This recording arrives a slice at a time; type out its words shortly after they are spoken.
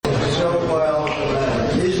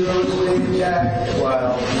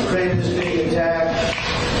Ukraine is being attacked,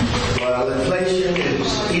 while inflation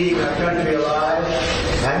is eating our country alive.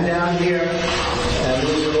 I'm down here, and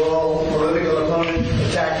these are all political opponent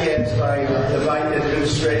attack ads by the Biden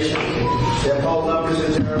administration. Their poll numbers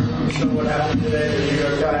are terrible. So what happened today, the New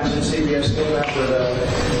York Times and CBS came out with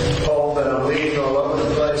a poll that I'm leading all over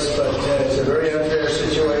the place, but it's a very unfair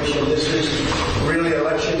situation. This is really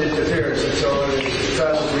election interference. That's all it is. It's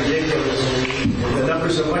absolutely ridiculous. The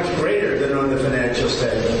numbers are much greater than on the financial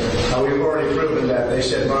statement. We've already proven that. They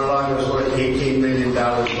said Mar-a-Lago's worth $18 million.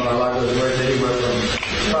 Mar-a-Lago's worth anywhere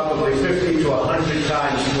from probably 50 to 100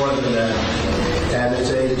 times more than that. And it's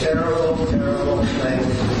a terrible, terrible thing.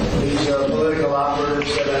 These are political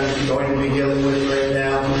operatives that I'm going to be dealing with right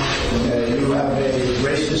now. You have a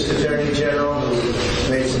racist attorney general who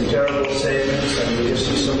made some terrible statements, and we just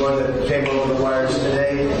see some more that came over the wires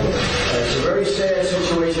today. It's a very sad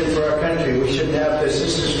situation for our country. We shouldn't have this.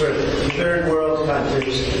 This is for third world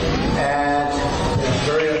countries, and it's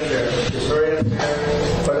very unfair. It's very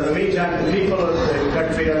unfair. But in the meantime, the people of the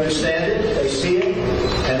country understand it, they see it,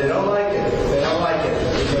 and they don't like it. They don't like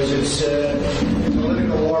it because it's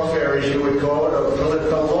political warfare, as you would call it, or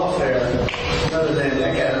political warfare. Another name,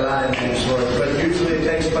 I got a lot of names for it, but usually it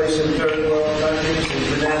takes place in third world countries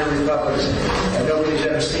and banana republics. And nobody's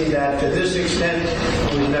ever seen that to this extent.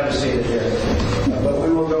 We've never seen it here. But we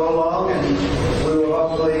will go along, and we will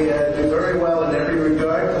hopefully do very well in every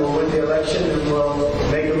regard. We'll win the election, and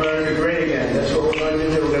we'll make America great again. That's what we're going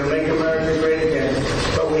to do. We're going to make America great again.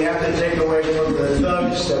 But we have to take away from the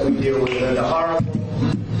thugs that we deal with and the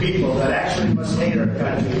horrible people that actually must hate our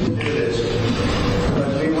country to do this. But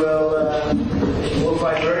we will we'll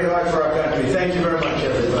fight very hard for our country. Thank you very much,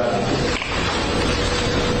 everybody.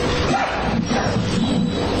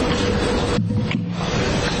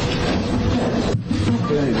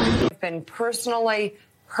 I've been personally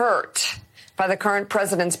hurt by the current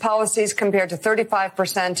president's policies compared to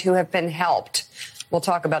 35% who have been helped. We'll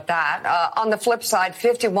talk about that. On the flip side,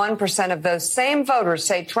 51% of those same voters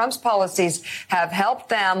say Trump's policies have helped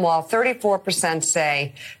them, while 34%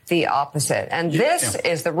 say the opposite. And this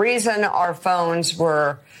is the reason our phones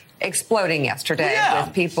were exploding yesterday,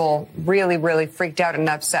 with people really, really freaked out and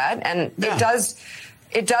upset. And it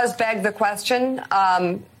does beg the question,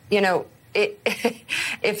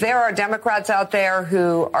 if there are Democrats out there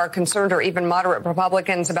who are concerned, or even moderate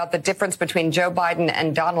Republicans, about the difference between Joe Biden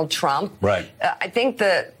and Donald Trump, I think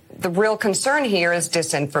the real concern here is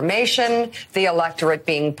disinformation, the electorate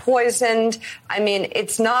being poisoned. I mean,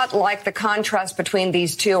 it's not like the contrast between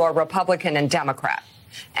these two are Republican and Democrat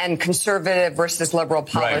and conservative versus liberal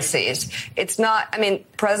policies. It's not. I mean,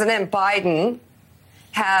 President Biden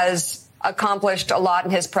has accomplished a lot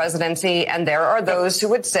in his presidency, and there are those who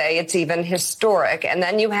would say it's even historic. And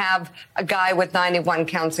then you have a guy with 91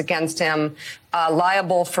 counts against him,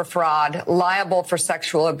 liable for fraud, liable for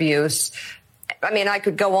sexual abuse. I mean, I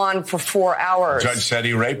could go on for 4 hours. Judge said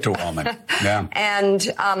he raped a woman. And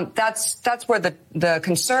that's where the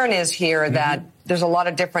concern is here, that there's a lot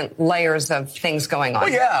of different layers of things going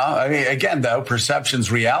on. Well, I mean, again, though,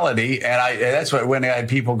 perception's reality. And that's what, when I had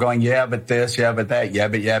people going, but this, but that,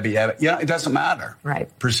 but it doesn't matter. Right.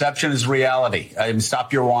 Perception is reality.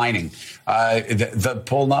 Stop your whining. The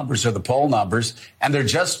poll numbers are the poll numbers, and they're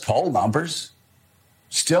just poll numbers.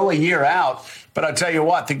 Still a year out. But I'll tell you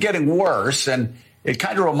what, they're getting worse. And it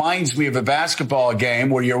kind of reminds me of a basketball game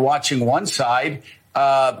where you're watching one side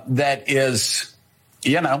that is,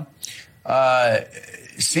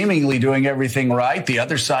 seemingly doing everything right. The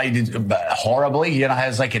other side horribly,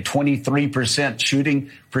 has like a 23%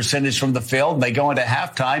 shooting percentage from the field. And they go into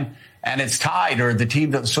halftime and it's tied, or the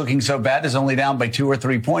team that's looking so bad is only down by 2 or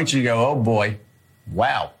 3 points. And you go, oh boy,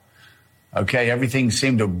 wow. Okay, everything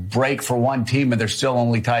seemed to break for one team, and they're still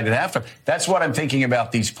only tied at halftime. That's what I'm thinking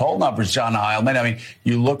about these poll numbers, John Heilman. I mean,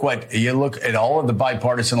 you look at all of the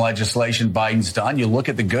bipartisan legislation Biden's done. You look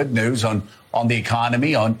at the good news on the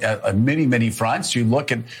economy on many fronts. You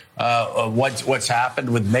look at what's happened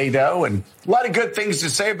with NATO, and a lot of good things to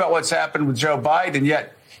say about what's happened with Joe Biden.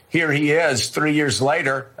 Yet here he is 3 years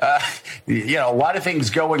later. A lot of things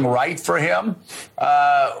going right for him.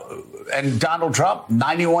 And Donald Trump,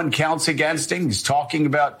 91 counts against him. He's talking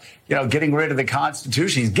about, getting rid of the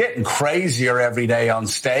Constitution. He's getting crazier every day on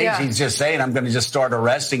stage. Yeah. He's just saying, I'm going to just start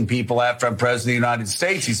arresting people after I'm president of the United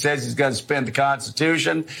States. He says he's going to suspend the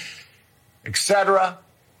Constitution, et cetera,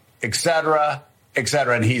 et cetera, et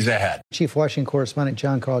cetera, and he's ahead. Chief Washington correspondent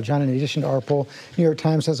John Carl. John, in addition to our poll, New York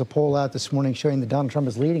Times has a poll out this morning showing that Donald Trump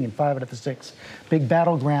is leading in 5 out of the 6 big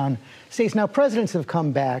battleground States. Now, presidents have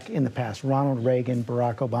come back in the past, Ronald Reagan,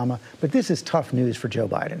 Barack Obama, but this is tough news for Joe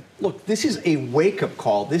Biden. Look, this is a wake-up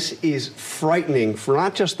call. This is frightening for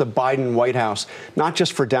not just the Biden White House, not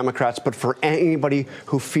just for Democrats, but for anybody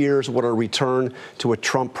who fears what a return to a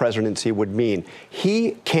Trump presidency would mean.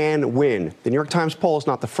 He can win. The New York Times poll is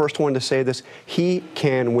not the first one to say this. He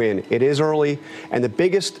can win. It is early, and the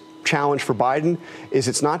biggest challenge for Biden is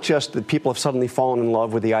it's not just that people have suddenly fallen in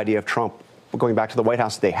love with the idea of Trump going back to the White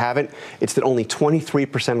House. They haven't. It's that only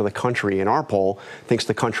 23% of the country in our poll thinks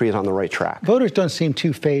the country is on the right track. Voters don't seem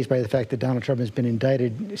too fazed by the fact that Donald Trump has been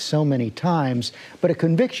indicted so many times, but a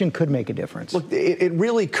conviction could make a difference. Look, it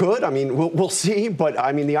really could. I mean, we'll see. But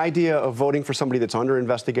I mean, the idea of voting for somebody that's under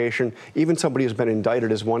investigation, even somebody who's been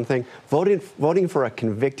indicted, is one thing. Voting for a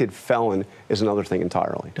convicted felon is another thing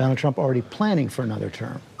entirely. Donald Trump already planning for another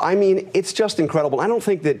term. I mean, it's just incredible. I don't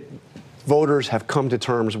think that voters have come to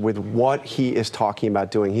terms with what he is talking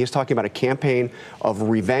about doing. He is talking about a campaign of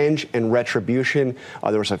revenge and retribution.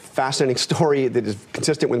 There was a fascinating story that is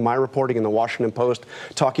consistent with my reporting in the Washington Post,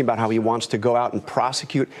 talking about how he wants to go out and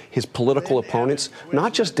prosecute his political opponents,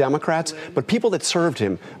 not just Democrats, but people that served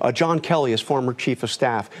him. John Kelly, his former chief of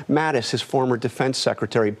staff, Mattis, his former defense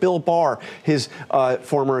secretary, Bill Barr, his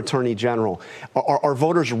former attorney general. Are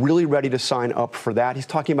voters really ready to sign up for that? He's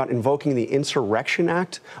talking about invoking the Insurrection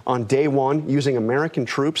Act on day one, using American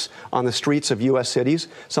troops on the streets of U.S. cities,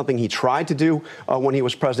 something he tried to do when he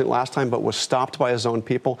was president last time, but was stopped by his own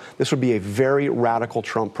people. This would be a very radical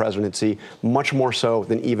Trump presidency, much more so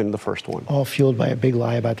than even the first one. All fueled by a big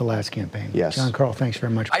lie about the last campaign. Yes. John Carl, thanks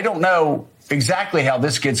very much. I don't know exactly how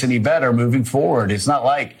this gets any better moving forward. It's not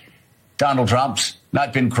like Donald Trump's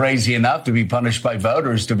not been crazy enough to be punished by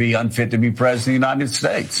voters to be unfit to be president of the United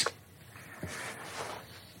States.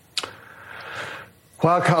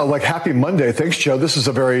 Well, like happy Monday. Thanks, Joe. This is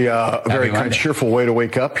a very kind of cheerful way to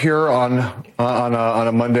wake up here on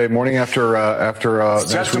a Monday morning after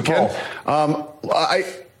this weekend. I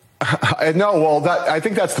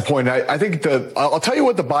think that's the point. I think I'll tell you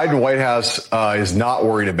what the Biden White House is not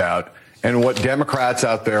worried about, and what Democrats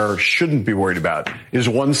out there shouldn't be worried about is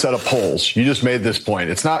one set of polls. You just made this point.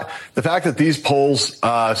 It's not the fact that these polls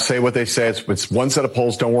say what they say. It's one set of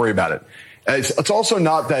polls. Don't worry about it. It's also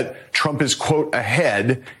not that Trump is, quote,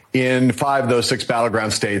 ahead in 5 of those 6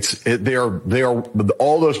 battleground states. They are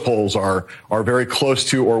all those polls are very close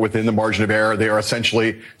to or within the margin of error. They are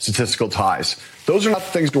essentially statistical ties. Those are not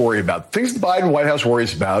things to worry about. Things the Biden White House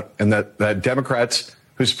worries about, and that Democrats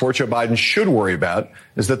who support Joe Biden should worry about,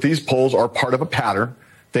 is that these polls are part of a pattern.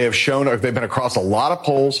 They have shown, they've been across a lot of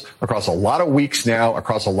polls, across a lot of weeks now,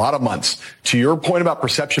 across a lot of months. To your point about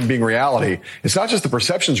perception being reality, it's not just the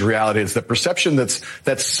perception's reality, it's the perception that's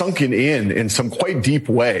sunken in some quite deep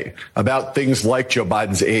way about things like Joe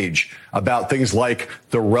Biden's age, about things like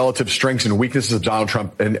the relative strengths and weaknesses of Donald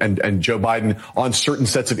Trump and Joe Biden on certain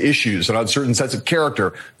sets of issues and on certain sets of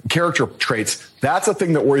character traits. That's a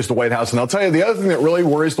thing that worries the White House. And I'll tell you, the other thing that really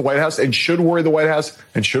worries the White House and should worry the White House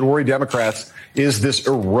and should worry Democrats is this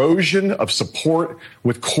erosion of support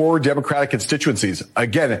with core Democratic constituencies.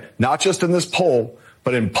 Again, not just in this poll,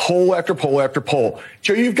 but in poll after poll after poll.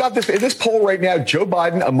 Joe, you've got this in this poll right now. Joe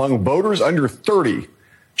Biden among voters under 30.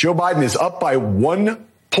 Joe Biden is up by 1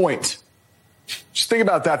 point. Just think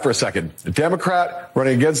about that for a second. A Democrat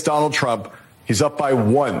running against Donald Trump. He's up by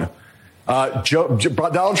 1.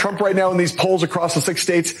 Donald Trump right now in these polls across the 6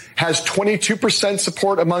 states has 22%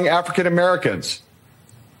 support among African Americans.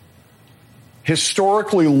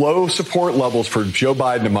 Historically low support levels for Joe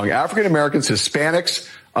Biden among African Americans, Hispanics,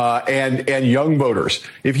 and young voters.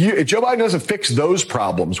 If Joe Biden doesn't fix those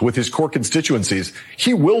problems with his core constituencies,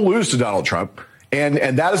 he will lose to Donald Trump. And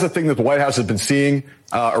that is the thing that the White House has been seeing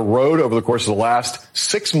erode over the course of the last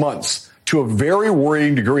 6 months to a very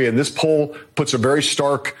worrying degree. And this poll puts a very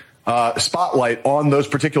stark spotlight on those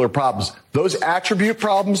particular problems, those attribute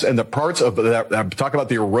problems, and the parts of that talk about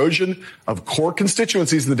the erosion of core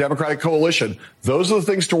constituencies in the Democratic coalition. Those are the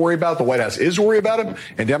things to worry about. The White House is worried about them,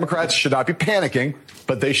 and Democrats should not be panicking,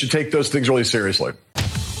 but they should take those things really seriously.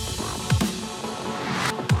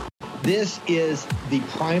 This is the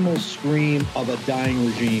primal scream of a dying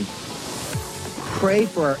regime. Pray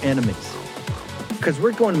for our enemies, because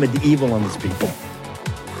we're going medieval on these people.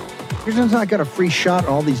 You're just not got a free shot on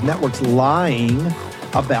all these networks lying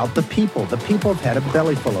about the people. The people have had a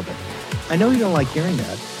belly full of it. I know you don't like hearing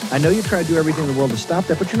that. I know you try to do everything in the world to stop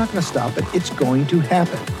that, but you're not going to stop it. It's going to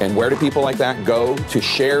happen. And where do people like that go to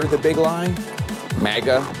share the big lie?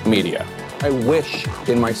 MAGA media. I wish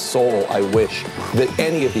in my soul, I wish that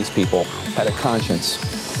any of these people had a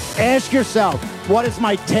conscience. Ask yourself, what is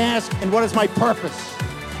my task and what is my purpose?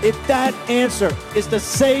 If that answer is to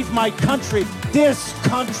save my country, this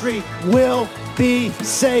country will be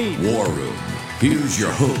saved. War Room. Here's your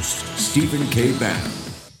host, Stephen K. Bannon.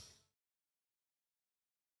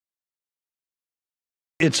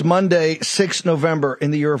 It's Monday, 6th November in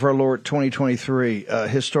the year of our Lord 2023.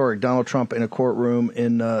 Historic Donald Trump in a courtroom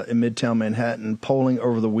in Midtown Manhattan, polling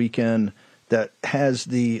over the weekend that has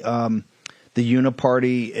the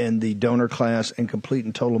uniparty and the donor class in complete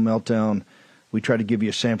and total meltdown. We try to give you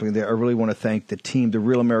a sampling there. I really want to thank the team, the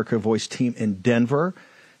Real America Voice team in Denver,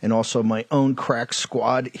 and also my own crack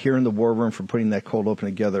squad here in the War Room for putting that cold open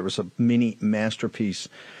together. It was a mini masterpiece.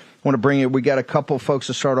 I want to bring it. We got a couple of folks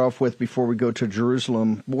to start off with before we go to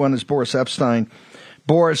Jerusalem. One is Boris Epstein.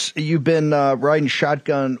 Boris, you've been riding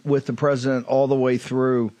shotgun with the president all the way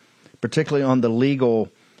through, particularly on the legal.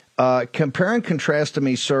 Compare and contrast to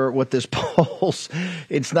me, sir, what this polls.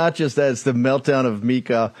 It's not just that it's the meltdown of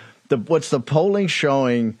MAGA. What's the polling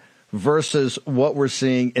showing versus what we're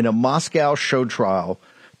seeing in a Moscow show trial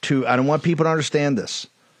to, I don't want people to understand this,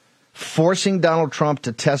 forcing Donald Trump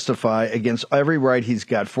to testify against every right he's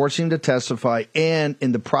got, forcing him to testify, and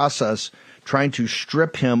in the process, trying to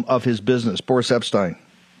strip him of his business. Boris Epstein.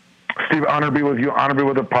 Steve, honor to be with you, honor to be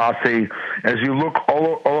with the posse. As you look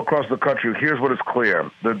all across the country, here's what is clear.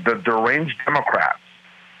 The deranged Democrats,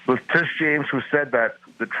 with Tish James, who said that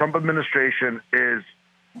the Trump administration is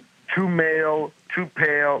too male, too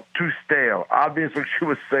pale, too stale. Obviously, she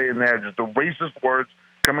was saying there just the racist words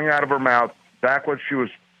coming out of her mouth back when she was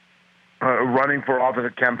running for office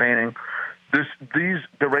and campaigning. These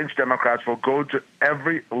deranged Democrats will go to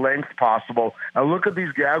every length possible. And look at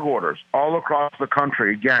these gag orders all across the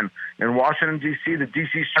country. Again, in Washington, D.C., the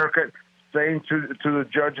D.C. Circuit saying to the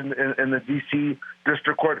judge in the D.C.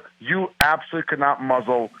 District Court, you absolutely cannot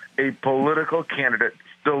muzzle a political candidate,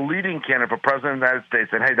 the leading candidate for president of the United States.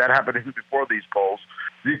 And, hey, that happened even before these polls.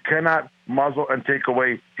 You cannot muzzle and take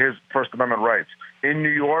away his First Amendment rights. In New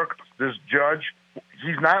York, this judge,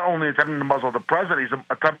 he's not only attempting to muzzle the president, he's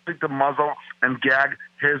attempting to muzzle and gag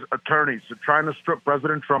his attorneys. So trying to strip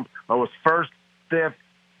President Trump of his First, Fifth,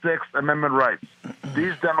 Sixth Amendment rights.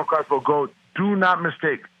 These Democrats will go, do not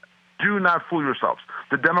mistake, do not fool yourselves.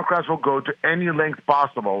 The Democrats will go to any length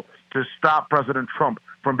possible to stop President Trump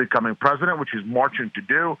from becoming president, which he's marching to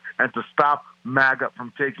do, and to stop MAGA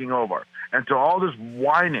from taking over. And to all this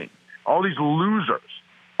whining, all these losers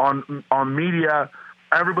on media,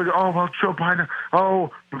 everybody, oh, well, Joe Biden,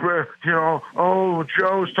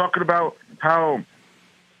 Joe's talking about how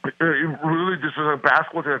really this is a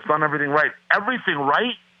basketball team that's done everything right. Everything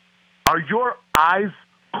right? Are your eyes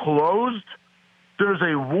closed? There's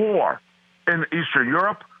a war in Eastern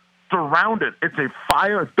Europe, surrounded. It's a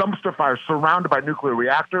dumpster fire surrounded by nuclear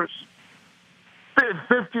reactors.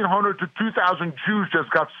 1,500 to 2,000 Jews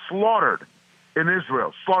just got slaughtered in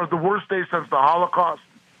Israel, slaughtered the worst day since the Holocaust.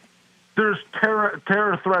 There's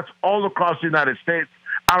terror threats all across the United States.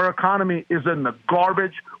 Our economy is in the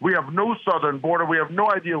garbage. We have no southern border. We have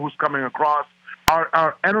no idea who's coming across.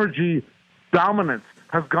 Our energy dominance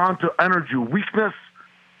has gone to energy weakness.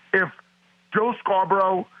 If Joe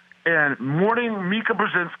Scarborough and Morning Mika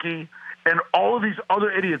Brzezinski and all of these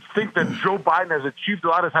other idiots think that Joe Biden has achieved a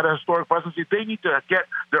lot, has had a historic presidency, they need to get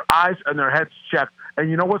their eyes and their heads checked.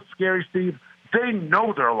 And you know what's scary, Steve? They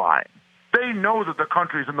know they're lying. They know that the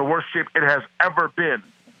country is in the worst shape it has ever been.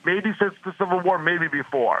 Maybe since the Civil War, maybe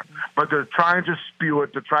before. But they're trying to spew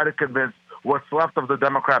it to try to convince what's left of the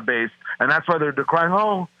Democrat base. And that's why they're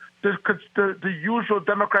decrying, the usual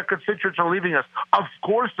Democrat constituents are leaving us. Of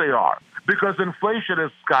course they are, because inflation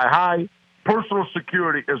is sky high, personal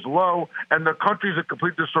security is low, and the country's in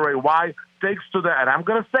complete disarray. Why? Thanks to and I'm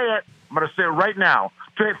going to say it right now,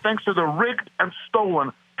 thanks to the rigged and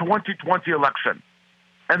stolen 2020 election.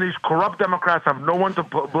 And these corrupt Democrats have no one to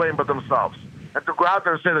blame but themselves. And to go out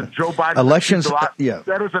there and say that Joe Biden elections, that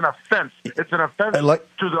is an offense. It's an offense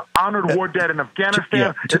to the honored war dead in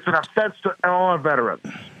Afghanistan. It's an offense to all our veterans.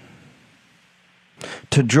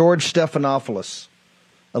 To George Stephanopoulos,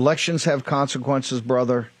 elections have consequences,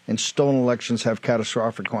 brother, and stolen elections have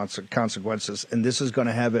catastrophic consequences. And this is going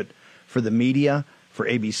to have it for the media, for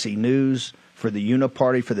ABC News, for the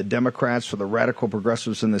Uniparty, for the Democrats, for the radical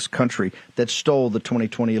progressives in this country that stole the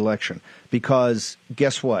 2020 election. Because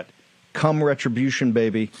guess what? Come retribution,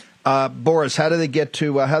 baby. Boris, how do they get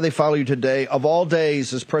to, how do they follow you today? Of all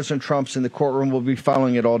days, as President Trump's in the courtroom, we'll be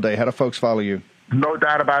following it all day. How do folks follow you? No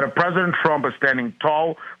doubt about it. President Trump is standing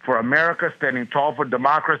tall for America, standing tall for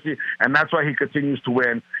democracy, and that's why he continues to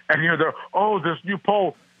win. And this new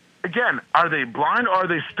poll, again, are they blind or are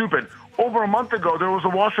they stupid? over a month ago, there was a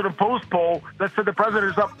Washington Post poll that said the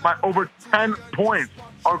president is up by over 10 points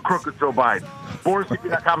on crooked Joe Biden.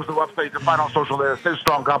 BorisTV.com is the website. You can find on social there. Stay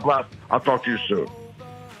strong. God bless. I'll talk to you soon.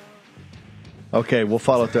 Okay, we'll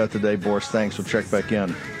follow throughout the day, Boris. Thanks. We'll check back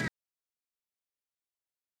in.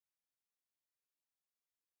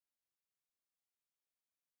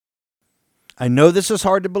 I know this is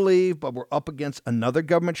hard to believe, but we're up against another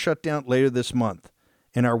government shutdown later this month,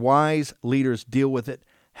 and our wise leaders deal with it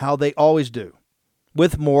how they always do,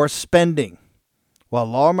 with more spending. While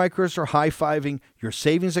lawmakers are high-fiving, your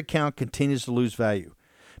savings account continues to lose value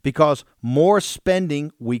because more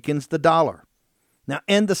spending weakens the dollar. Now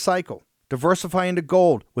end the cycle. Diversify into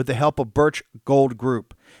gold with the help of Birch Gold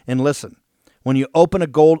Group. And listen, when you open a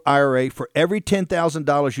gold IRA, for every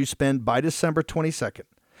 $10,000 you spend by December 22nd,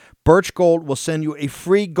 Birch Gold will send you a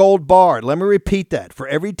free gold bar. Let me repeat that. For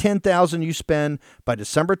every $10,000 you spend by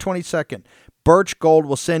December 22nd, Birch Gold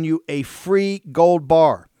will send you a free gold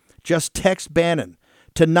bar. Just text Bannon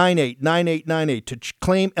to 989898 to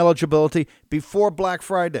claim eligibility before Black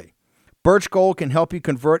Friday. Birch Gold can help you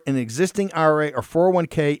convert an existing IRA or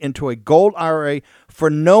 401k into a gold IRA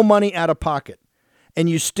for no money out of pocket, and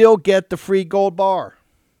you still get the free gold bar.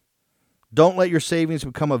 Don't let your savings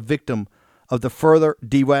become a victim of the further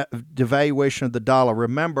devaluation of the dollar.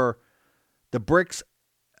 Remember, the BRICS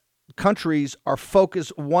countries are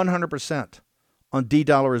focused 100% on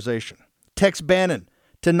de-dollarization. Text Bannon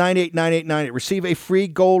to 989898. Receive a free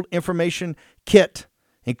gold information kit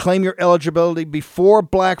and claim your eligibility before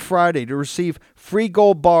Black Friday to receive free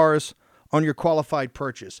gold bars on your qualified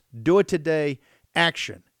purchase. Do it today.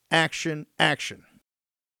 Action, action, action.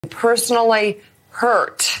 Personally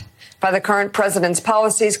hurt by the current president's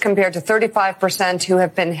policies compared to 35% who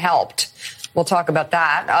have been helped. We'll talk about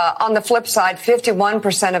that. On the flip side,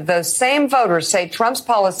 51% of those same voters say Trump's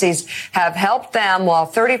policies have helped them, while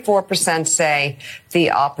 34% say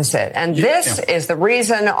the opposite. And this is the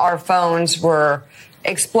reason our phones were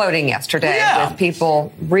exploding yesterday with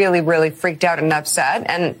people really, really freaked out and upset.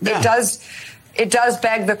 And it does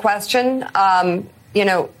beg the question,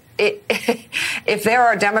 if there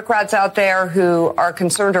are Democrats out there who are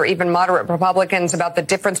concerned, or even moderate Republicans, about the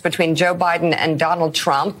difference between Joe Biden and Donald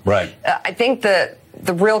Trump, I think the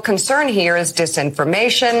real concern here is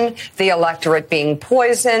disinformation, the electorate being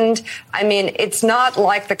poisoned. I mean, it's not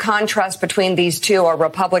like the contrast between these two are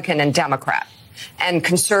Republican and Democrat and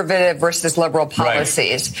conservative versus liberal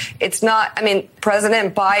policies. It's not, I mean,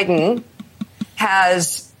 President Biden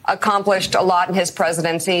has accomplished a lot in his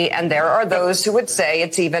presidency, and there are those who would say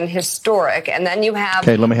it's even historic. And then you have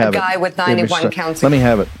a guy with 91 counts. Let me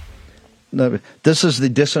have it. This is the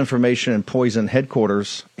disinformation and poison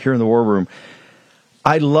headquarters here in the War Room.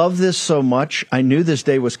 I love this so much. I knew this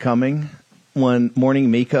day was coming when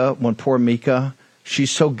poor Mika, she's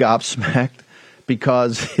so gobsmacked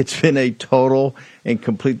because it's been a total and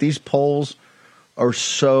complete. These polls are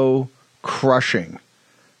so crushing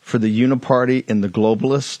for the uniparty and the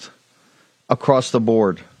globalist across the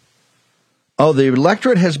board. Oh, the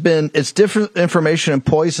electorate it's different information and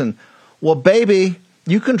poison. Well, baby,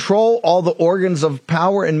 you control all the organs of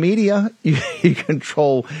power and media. You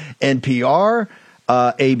control NPR,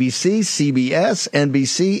 ABC, CBS,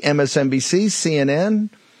 NBC, MSNBC, CNN.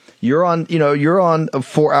 You're on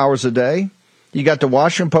 4 hours a day. You got the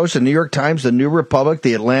Washington Post, the New York Times, the New Republic,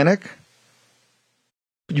 the Atlantic.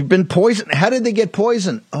 You've been poisoned. How did they get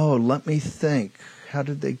poisoned? Oh, let me think. How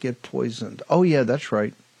did they get poisoned? Oh, yeah, that's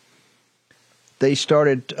right. They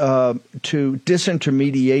started to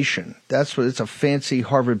disintermediation. It's a fancy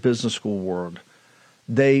Harvard Business School word.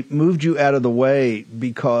 They moved you out of the way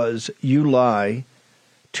because you lie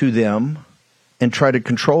to them and try to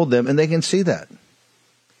control them, and they can see that.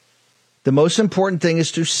 The most important thing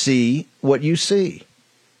is to see what you see.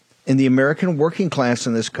 In the American working class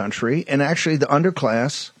in this country, and actually the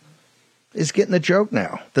underclass, is getting the joke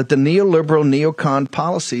now that the neoliberal, neocon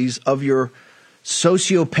policies of your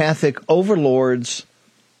sociopathic overlords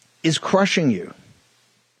is crushing you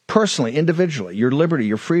personally, individually, your liberty,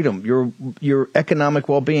 your freedom, your economic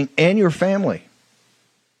well-being, and your family.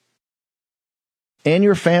 And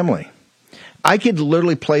your family. I could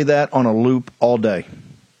literally play that on a loop all day.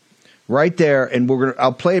 Right there, and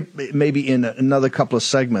I'll play it maybe in another couple of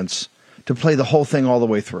segments to play the whole thing all the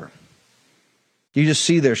way through. You just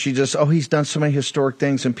see there, he's done so many historic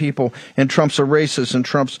things, and people, and Trump's a racist, and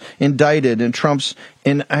Trump's indicted,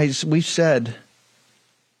 and as we've said,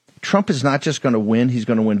 Trump is not just going to win, he's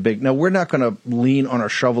going to win big. Now, we're not going to lean on our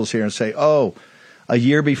shovels here and say, a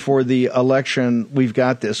year before the election, we've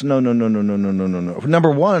got this. No.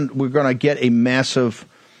 Number one, we're going to get a massive,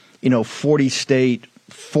 40-state,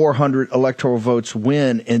 400 electoral votes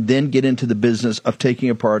win, and then get into the business of taking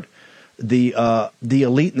apart the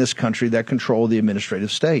elite in this country that control the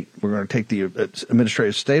administrative state. We're going to take the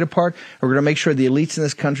administrative state apart. We're going to make sure the elites in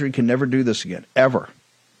this country can never do this again, ever.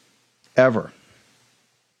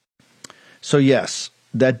 So yes,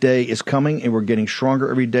 that day is coming, and we're getting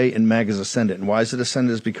stronger every day in MAGA's Ascendant. And why is it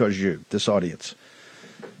Ascendant? Is because you, this audience,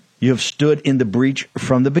 you have stood in the breach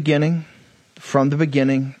from the beginning,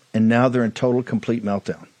 and now they're in total, complete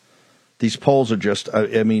meltdown. These polls are just,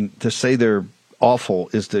 I mean, to say they're awful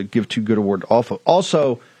is to give too good a word to awful.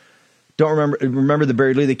 Also, don't remember the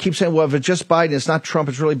Barry Lee. They keep saying, well, if it's just Biden, it's not Trump,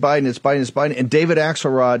 it's really Biden, it's Biden, it's Biden. And David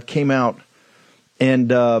Axelrod came out and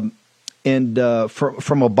from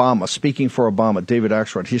Obama, speaking for Obama, David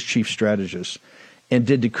Axelrod, his chief strategist, and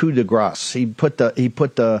did the coup de grace. He put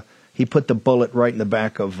the bullet right in the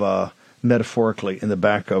back of, metaphorically, in the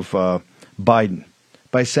back of Biden,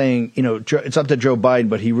 by saying, you know, it's up to Joe Biden,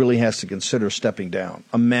 but he really has to consider stepping down.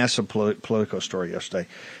 A massive Politico story yesterday.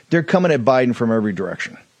 They're coming at Biden from every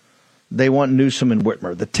direction. They want Newsom and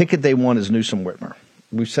Whitmer. The ticket they want is Newsom-Whitmer.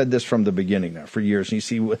 We've said this from the beginning now for years. And you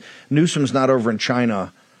see, Newsom's not over in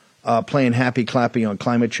China playing happy-clappy on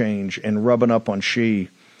climate change and rubbing up on Xi,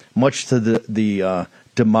 much to the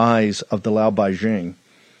demise of the Lao Beijing.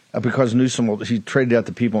 Because Newsom, he traded out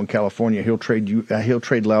the people in California. He'll trade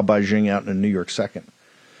Lao Beijing out in a New York second.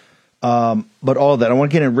 But all of that, I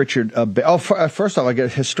want to get in Richard. First off, I got a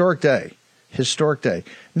historic day.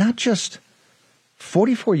 Not just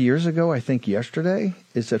 44 years ago, I think yesterday,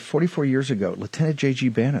 is that 44 years ago, Lieutenant J.G.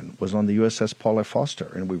 Bannon was on the USS Paul F.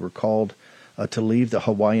 Foster, and we were called to leave the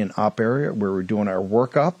Hawaiian op area where we're doing our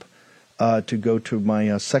workup to go to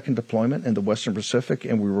my second deployment in the Western Pacific,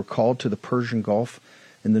 and we were called to the Persian Gulf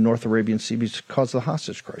in the North Arabian Sea because of the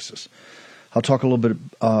hostage crisis. I'll talk a little bit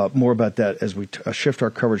more about that as we shift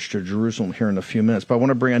our coverage to Jerusalem here in a few minutes. But I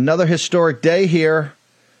want to bring another historic day here.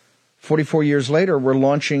 44 years later, we're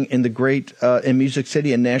launching in the great in Music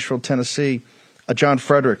City in Nashville, Tennessee. John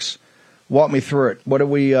Fredericks, walk me through it. What do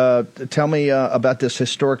we tell me about this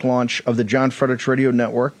historic launch of the John Fredericks Radio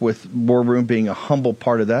Network, with War Room being a humble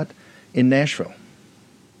part of that in Nashville?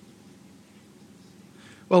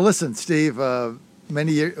 Well, listen, Steve.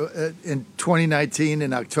 Many years in 2019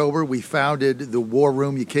 in October, we founded the War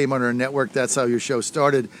Room. You came on our network. That's how your show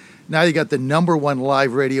started. Now you got the #1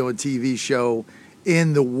 live radio and TV show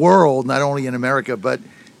in the world, not only in America, but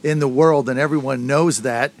in the world. And everyone knows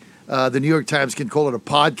that. The New York Times can call it a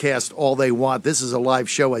podcast all they want. This is a live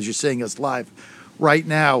show, as you're seeing us live right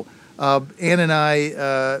now. Ann and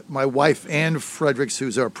I, my wife, Ann Fredericks,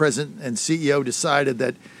 who's our president and CEO, decided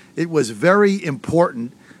that it was very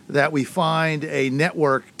important that we find a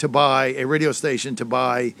network to buy, a radio station to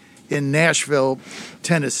buy in Nashville,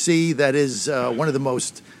 Tennessee. That is one of the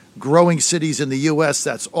most growing cities in the U.S.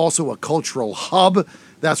 That's also a cultural hub.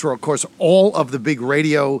 That's where, of course, all of the big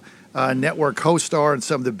radio network hosts are and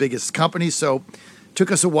some of the biggest companies. So it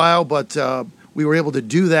took us a while, but we were able to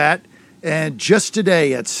do that. And just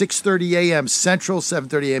today at 6:30 a.m. Central,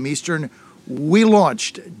 7:30 a.m. Eastern, we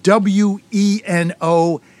launched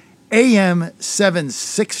WENO AM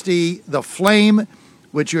 760, The Flame,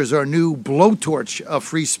 which is our new blowtorch of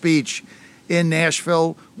free speech in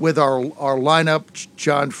Nashville, with our lineup,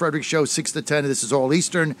 John Fredericks Show, 6 to 10. This is all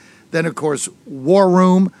Eastern. Then, of course, War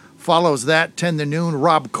Room follows that, 10 to noon.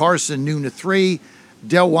 Rob Carson, noon to 3.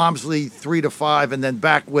 Del Walmsley, 3 to 5. And then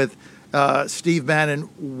back with Steve Bannon,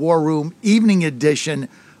 War Room Evening Edition,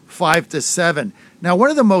 5 to 7. Now, one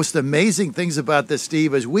of the most amazing things about this,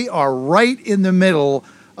 Steve, is we are right in the middle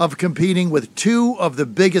of competing with two of the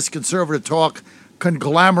biggest conservative talk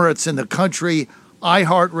conglomerates in the country,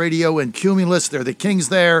 iHeartRadio and Cumulus. They're the kings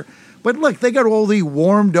there. But look, they got all the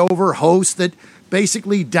warmed over hosts that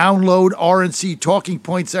basically download RNC talking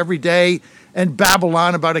points every day and babble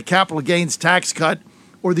on about a capital gains tax cut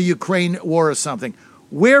or the Ukraine war or something.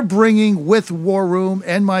 We're bringing, with War Room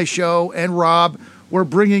and my show and Rob, we're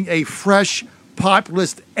bringing a fresh,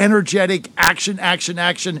 populist, energetic, action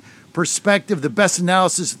perspective, the best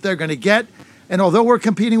analysis that they're going to get. And although we're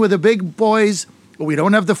competing with the big boys, we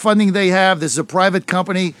don't have the funding they have. This is a private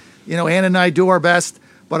company. You know, Ann and I do our best.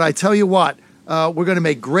 But I tell you what, we're going to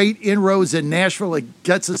make great inroads in Nashville. It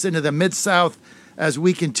gets us into the Mid-South as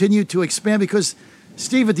we continue to expand. Because,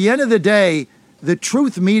 Steve, at the end of the day, the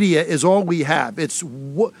truth media is all we have. It's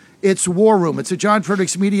War Room. It's a John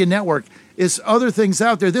Fredericks Media Network. It's other things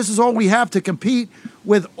out there. This is all we have to compete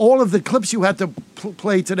with all of the clips you had to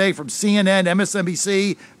play today from CNN,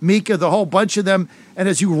 MSNBC, Mika, the whole bunch of them. And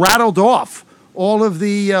as you rattled off all of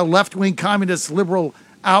the left-wing communist liberal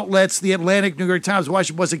outlets, the Atlantic, New York Times,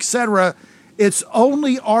 Washington Post, etc., it's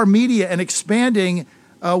only our media and expanding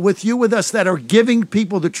with you with us that are giving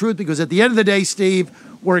people the truth, because at the end of the day, Steve,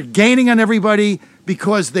 we're gaining on everybody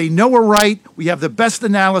because they know we're right. We have the best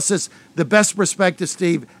analysis, the best perspective,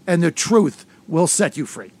 Steve, and the truth will set you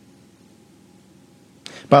free.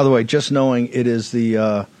 By the way, just knowing it is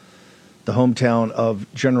the hometown of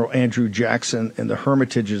General Andrew Jackson and the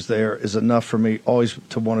Hermitages there is enough for me always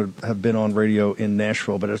to want to have been on radio in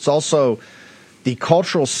Nashville. But it's also the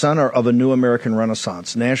cultural center of a new American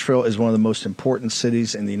Renaissance. Nashville is one of the most important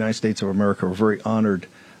cities in the United States of America. We're very honored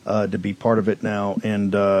to be part of it now,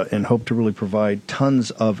 and hope to really provide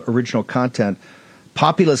tons of original content,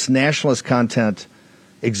 populist nationalist content,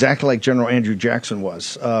 exactly like General Andrew Jackson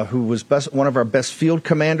was, who was one of our best field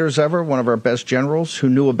commanders ever, one of our best generals, who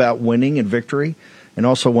knew about winning and victory, and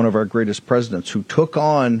also one of our greatest presidents, who took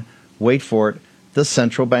on, wait for it, the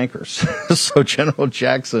central bankers. So General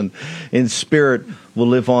Jackson, in spirit, will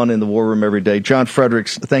live on in the war room every day. John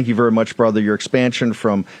Fredericks, thank you very much, brother. Your expansion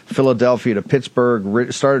from Philadelphia to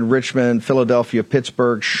Pittsburgh, started in Richmond, Philadelphia,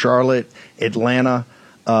 Pittsburgh, Charlotte, Atlanta,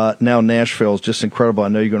 now Nashville is just incredible. I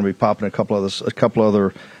know you're going to be popping a couple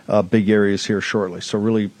other big areas here shortly. So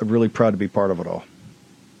really proud to be part of it all.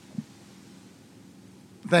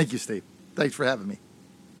 Thank you, Steve. Thanks for having me.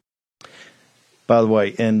 By the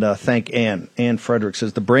way, and thank Ann. Ann Fredericks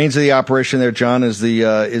is the brains of the operation. There, John is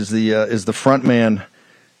the front man.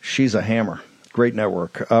 She's a hammer. Great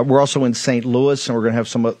network. We're also in St. Louis, and we're going to have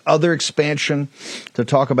some other expansion to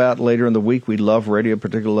talk about later in the week. We love radio,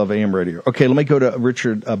 particularly love AM radio. Okay, let me go to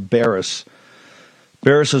Richard Barris.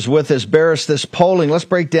 Barris is with us. Barris, this polling, let's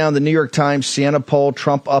break down the New York Times Siena poll.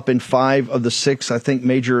 Trump up in 5 of the 6, I think,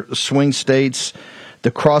 major swing states. The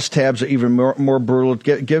crosstabs are even more brutal.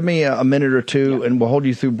 Give me a minute or two, and we'll hold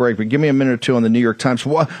you through break. But give me a minute or two on the New York Times.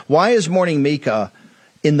 Why is Morning Mika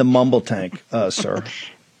in the mumble tank, sir?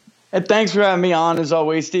 And thanks for having me on, as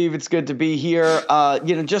always, Steve. It's good to be here.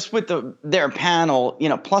 Just with their panel,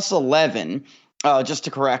 plus 11, just to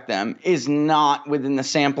correct them, is not within the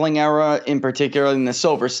sampling era, in particular in the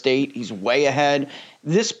Silver State. He's way ahead.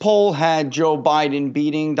 This poll had Joe Biden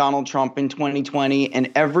beating Donald Trump in 2020, and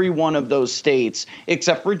every one of those states,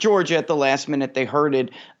 except for Georgia at the last minute, they heard it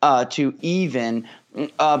to even.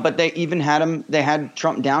 But they even had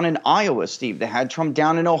Trump down in Iowa, Steve. They had Trump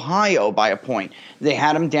down in Ohio by a point. They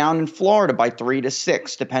had him down in Florida by 3 to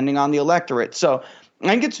 6, depending on the electorate. So I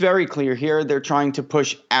think it's very clear here they're trying to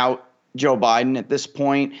push out Joe Biden at this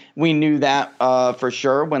point. We knew that for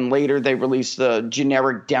sure when later they released the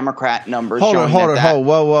generic Democrat numbers. Hold on. Whoa.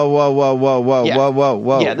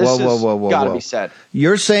 Yeah, this has got to be said.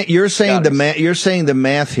 You're saying the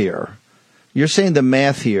math here. You're saying the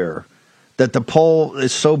math here that the poll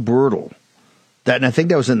is so brutal that, and I think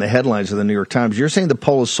that was in the headlines of the New York Times. You're saying the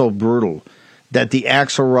poll is so brutal that the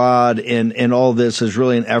Axelrod and all this is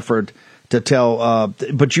really an effort to tell,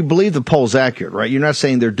 but you believe the poll's accurate, right? You're not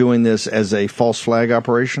saying they're doing this as a false flag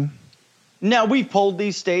operation? No, we've polled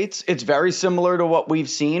these states. It's very similar to what we've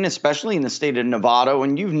seen, especially in the state of Nevada.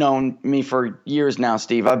 And you've known me for years now,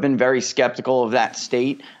 Steve. I've been very skeptical of that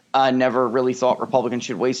state. I never really thought Republicans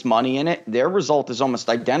should waste money in it. Their result is almost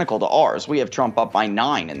identical to ours. We have Trump up by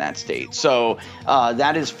 9 in that state. So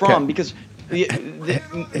that is from because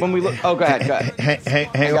when we look. Oh, go ahead.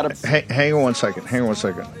 Hang on one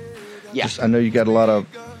second. Yeah. I know you got a lot of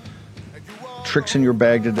tricks in your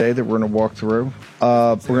bag today that we're going to walk through.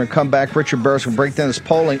 We're going to come back. Richard Barris will break down this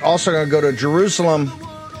polling. Also going to go to Jerusalem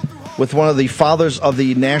with one of the fathers of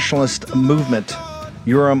the nationalist movement.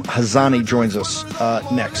 Yoram Hazani joins us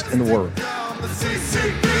next in the War Room.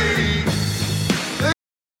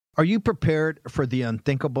 Are you prepared for the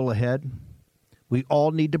unthinkable ahead? We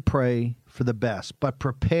all need to pray for the best, but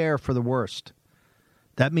prepare for the worst.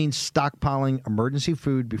 That means stockpiling emergency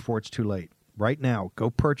food before it's too late. Right now, go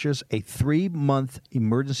purchase a 3-month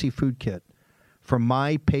emergency food kit from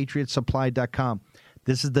MyPatriotSupply.com.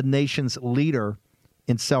 This is the nation's leader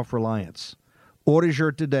in self-reliance. Order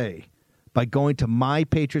yours today by going to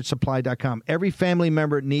MyPatriotSupply.com. Every family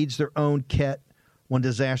member needs their own kit when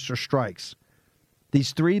disaster strikes.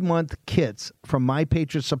 These 3-month kits from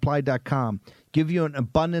MyPatriotSupply.com give you an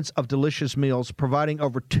abundance of delicious meals, providing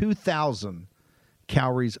over 2,000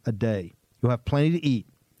 calories a day. You'll have plenty to eat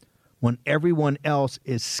when everyone else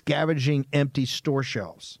is scavenging empty store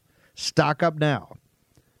shelves. Stock up now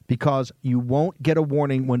because you won't get a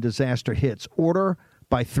warning when disaster hits. Order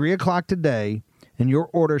by 3 o'clock today, and your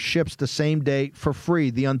order ships the same day for free.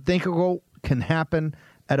 The unthinkable can happen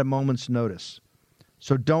at a moment's notice.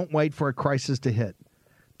 So don't wait for a crisis to hit.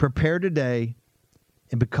 Prepare today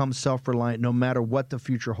and become self-reliant no matter what the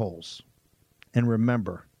future holds. And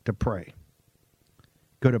remember to pray.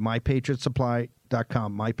 Go to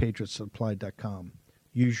MyPatriotSupply.com, MyPatriotSupply.com.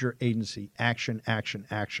 Use your agency. Action, action,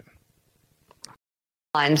 action.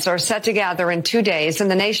 Are set to gather in 2 days in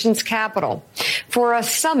the nation's capital for a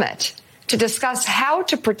summit to discuss how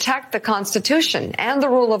to protect the Constitution and the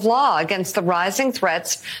rule of law against the rising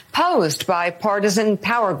threats posed by partisan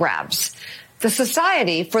power grabs. The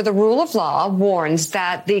Society for the Rule of Law warns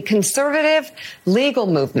that the conservative legal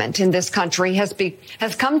movement in this country has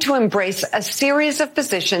come to embrace a series of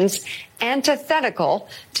positions antithetical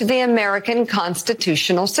to the American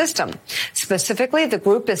constitutional system. Specifically, the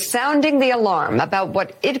group is sounding the alarm about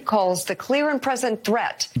what it calls the clear and present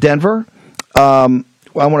threat. Denver, I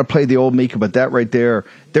want to play the old Mika, but that right there,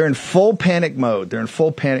 they're in full panic mode. They're in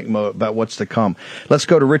full panic mode about what's to come. Let's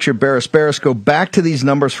go to Richard Barris. Barris, go back to these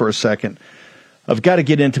numbers for a second. I've got to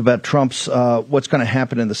get into about Trump's, what's going to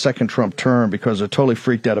happen in the second Trump term, because they're totally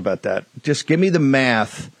freaked out about that. Just give me the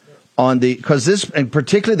math on because this, and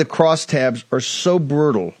particularly the crosstabs, are so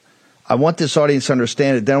brutal. I want this audience to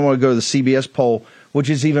understand it. Then I want to go to the CBS poll, which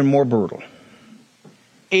is even more brutal.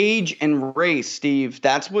 Age and race, Steve,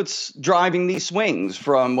 that's what's driving these swings,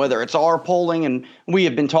 from whether it's our polling, and we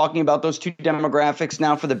have been talking about those two demographics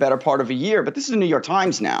now for the better part of a year, but this is the New York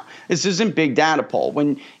Times now. This isn't big data poll.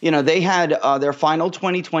 When, they had their final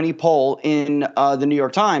 2020 poll in the New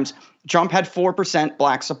York Times, Trump had 4%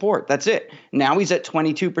 black support. That's it. Now he's at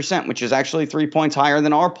 22%, which is actually 3 points higher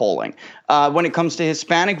than our polling. When it comes to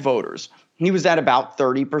Hispanic voters, he was at about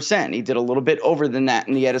 30%. He did a little bit over than that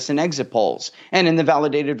in the Edison exit polls. And in the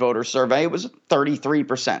validated voter survey, it was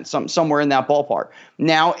 33%, somewhere in that ballpark.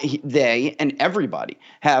 Now they and everybody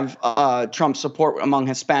have Trump support among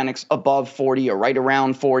Hispanics above 40 or right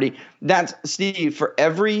around 40. That's, Steve, for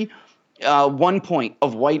every 1 point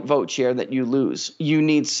of white vote share that you lose, you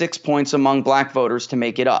need 6 points among black voters to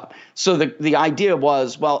make it up. So the idea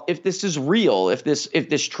was, well, if this is real, if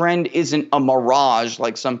this trend isn't a mirage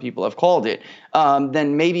like some people have called it,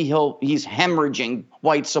 then maybe he's hemorrhaging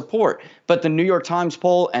white support. But the New York Times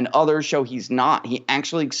poll and others show he's not. He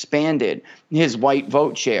actually expanded his white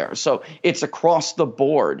vote share. So it's across the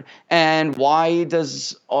board. And why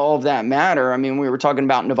does all of that matter? I mean, we were talking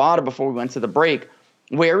about Nevada before we went to the break.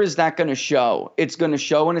 Where is that going to show? It's going to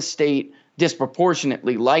show in a state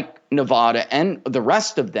disproportionately like Nevada and the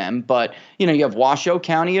rest of them. But, you have Washoe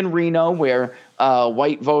County and Reno where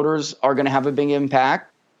white voters are going to have a big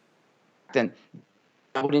impact. And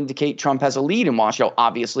that would indicate Trump has a lead in Washoe,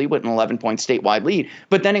 obviously, with an 11-point statewide lead.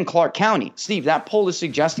 But then in Clark County, Steve, that poll is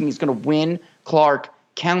suggesting he's going to win Clark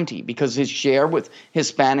County because his share with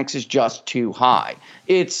Hispanics is just too high.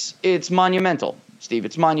 It's monumental, Steve.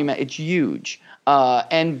 It's monumental. It's huge.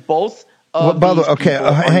 And both of by the way, these okay,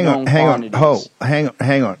 people hang are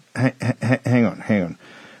on.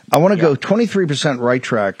 I want to go 23% right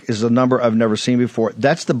track is the number I've never seen before.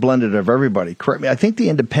 That's the blended of everybody. Correct me. I think the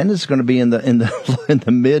independents is going to be in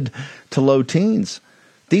the mid to low teens.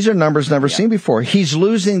 These are numbers never seen before. He's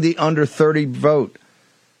losing the under 30 vote,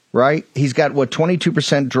 right? He's got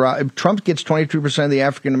 22% drive. Trump gets 22% of the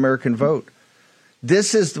African American vote.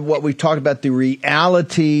 This is what we talked about, the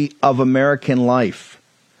reality of American life,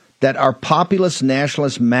 that our populist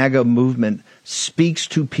nationalist MAGA movement speaks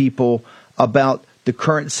to people about the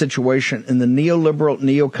current situation, and the neoliberal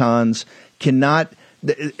neocons cannot,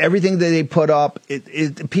 everything that they put up,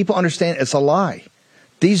 people understand it's a lie.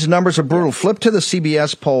 These numbers are brutal. Flip to the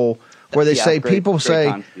CBS poll where they say, people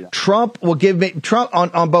say, Trump will give me, Trump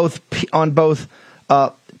on both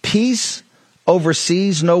peace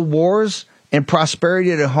overseas, no wars, and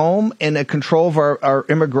prosperity at home, and the control of our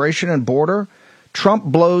immigration and border, Trump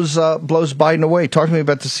blows Biden away. Talk to me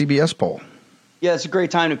about the CBS poll. Yeah, it's a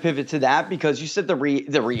great time to pivot to that because you said the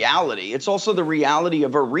reality. It's also the reality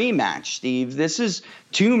of a rematch, Steve. This is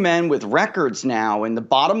two men with records now, and the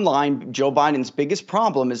bottom line, Joe Biden's biggest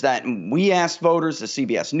problem is that we asked voters, the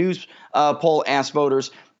CBS News poll asked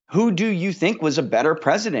voters, who do you think was a better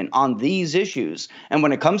president on these issues? And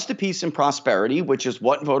when it comes to peace and prosperity, which is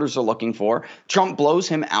what voters are looking for, Trump blows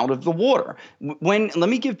him out of the water. Let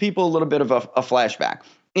me give people a little bit of a flashback.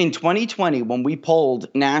 In 2020, when we polled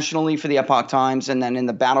nationally for the Epoch Times and then in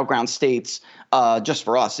the battleground states, just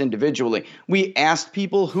for us individually, we asked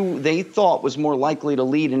people who they thought was more likely to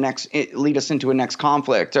lead us into a next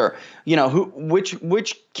conflict, or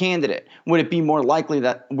which candidate would it be more likely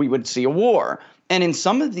that we would see a war. And in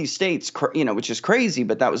some of these states, which is crazy,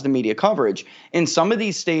 but that was the media coverage. In some of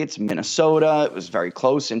these states, Minnesota, it was very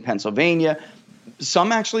close. In Pennsylvania,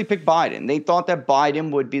 some actually picked Biden. They thought that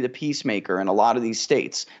Biden would be the peacemaker in a lot of these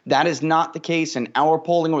states. That is not the case in our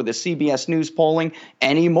polling or the CBS News polling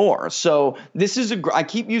anymore. So this is I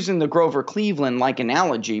keep using the Grover Cleveland-like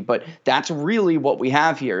analogy, but that's really what we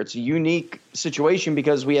have here. It's a unique situation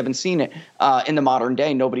because we haven't seen it in the modern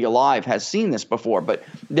day. Nobody alive has seen this before. But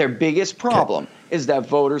their biggest problem is that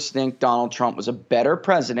voters think Donald Trump was a better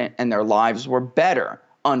president and their lives were better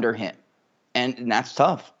under him. And that's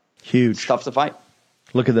tough. Huge. It's tough to fight.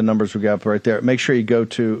 Look at the numbers we got right there. Make sure you go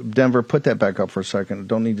to Denver. Put that back up for a second.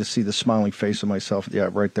 Don't need to see the smiling face of myself. Yeah,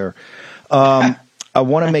 right there. I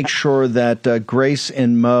want to make sure that Grace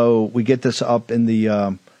and Mo, we get this up in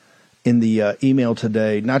the email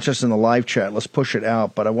today, not just in the live chat. Let's push it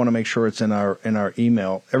out, but I want to make sure it's in our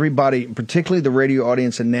email. Everybody, particularly the radio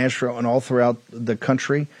audience in Nashville and all throughout the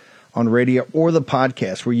country on radio or the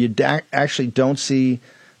podcast, where you actually don't see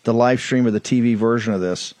the live stream or the TV version of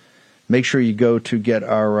this. Make sure you go to get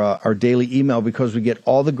our daily email because we get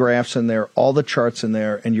all the graphs in there, all the charts in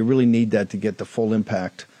there, and you really need that to get the full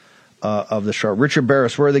impact of the show. Richard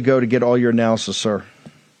Barris, where do they go to get all your analysis, sir?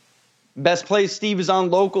 Best place, Steve, is on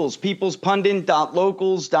Locals,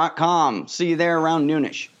 peoplespundit.locals.com. See you there around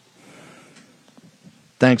noonish.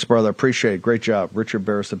 Thanks, brother. Appreciate it. Great job. Richard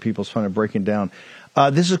Barris, the People's Pundit, breaking down.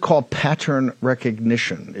 This is called pattern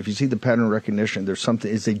recognition. If you see the pattern recognition, there's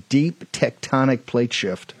something. It's a deep tectonic plate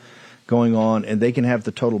shift going on, and they can have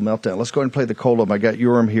the total meltdown. Let's go ahead and play the cold open. I got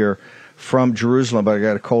Urim here from Jerusalem, but I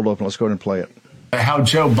got a cold open. Let's go ahead and play it. How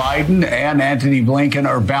Joe Biden and Antony Blinken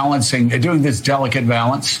are doing this delicate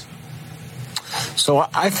balance. So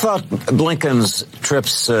I thought Blinken's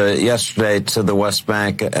trips yesterday to the West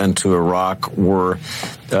Bank and to Iraq were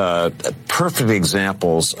perfect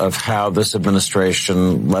examples of how this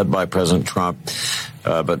administration, led by President Trump,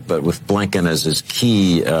 but with Blinken as his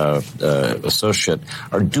key associate,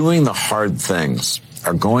 are doing the hard things,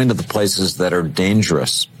 are going to the places that are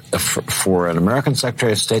dangerous. For an American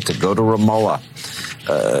Secretary of State to go to Ramallah,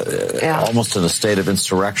 almost in a state of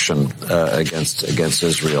insurrection against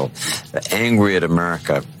Israel, angry at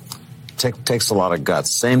America, takes a lot of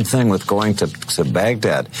guts. Same thing with going to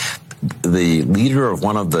Baghdad. The leader of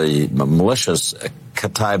one of the militias,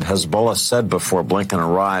 Kataib Hezbollah, said before Blinken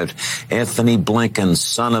arrived, Anthony Blinken,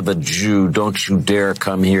 son of a Jew, don't you dare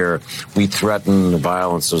come here. We threaten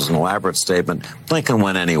violence. It was an elaborate statement. Blinken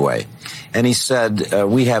went anyway. And he said,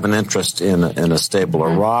 we have an interest in a stable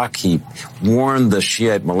Iraq. He warned the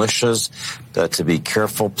Shiite militias to be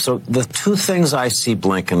careful. So the two things I see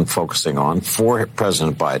Blinken focusing on for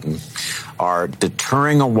President Biden are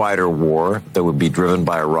deterring a wider war that would be driven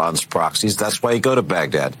by Iran's proxies. That's why you go to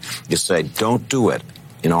Baghdad. You say, don't do it.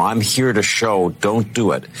 I'm here to show, don't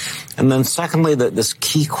do it. And then secondly, this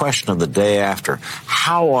key question of the day after,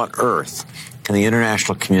 how on earth can the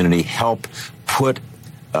international community help put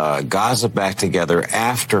Gaza back together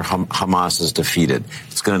after Hamas is defeated?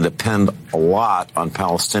 It's going to depend a lot on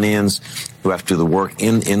Palestinians who have to do the work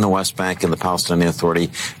in the West Bank and the Palestinian Authority,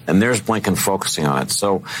 and there's Blinken focusing on it.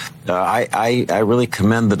 So I really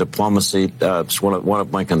commend the diplomacy. It's one of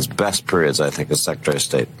Blinken's best periods, I think, as Secretary of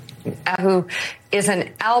State. Who is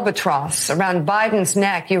an albatross around Biden's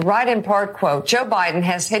neck. You write in part, quote, Joe Biden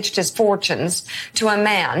has hitched his fortunes to a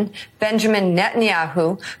man, Benjamin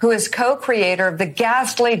Netanyahu, who is co-creator of the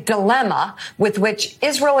ghastly dilemma with which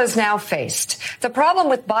Israel is now faced. The problem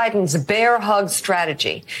with Biden's bear hug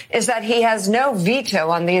strategy is that he has no veto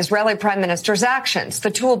on the Israeli prime minister's actions.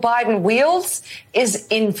 The tool Biden wields is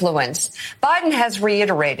influence. Biden has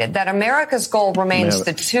reiterated that America's goal remains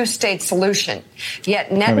the two-state solution. Yet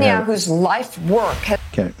Netanyahu's life work has...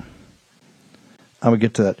 Okay. I'm going to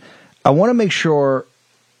get to that. I want to make sure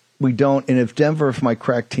we don't, and if my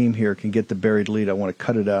crack team here can get the buried lead, I want to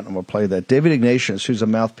cut it out and I'm going to play that. David Ignatius, who's a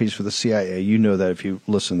mouthpiece for the CIA, you know that if you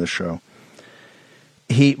listen to the show.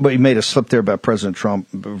 He made a slip there about President Trump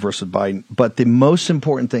versus Biden. But the most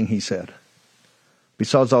important thing he said,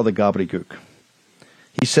 besides all the gobbledygook,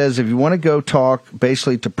 he says if you want to go talk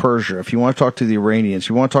basically to Persia, if you want to talk to the Iranians,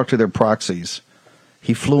 you want to talk to their proxies,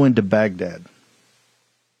 he flew into Baghdad.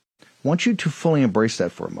 I want you to fully embrace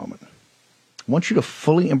that for a moment. I want you to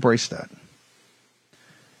fully embrace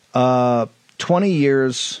that. 20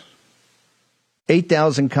 years,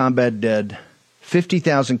 8,000 combat dead,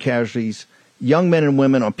 50,000 casualties, young men and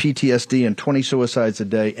women on PTSD and 20 suicides a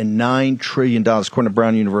day, and $9 trillion, according to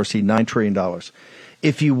Brown University, $9 trillion.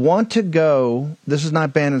 If you want to go, this is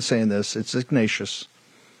not Bannon saying this, it's Ignatius.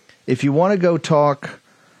 If you want to go talk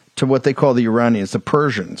to what they call the Iranians, the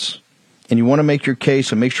Persians, and you want to make your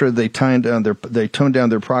case and make sure they tone down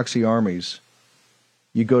their proxy armies,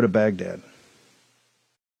 you go to Baghdad.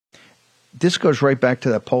 This goes right back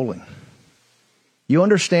to that polling. You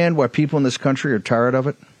understand why people in this country are tired of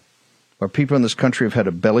it? Why people in this country have had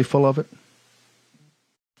a belly full of it?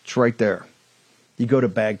 It's right there. You go to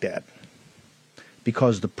Baghdad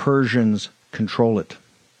because the Persians control it.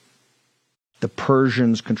 The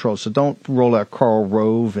Persians control it. So don't roll out Karl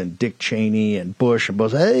Rove and Dick Cheney and Bush and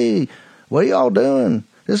Bush. Hey, what are y'all doing?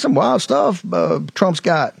 There's some wild stuff Trump's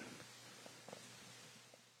got.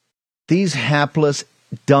 These hapless,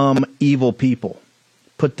 dumb, evil people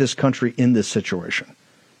put this country in this situation.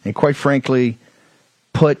 And quite frankly,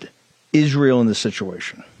 put Israel in this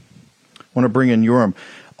situation. I want to bring in Yoram.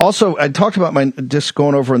 Also, I talked about my just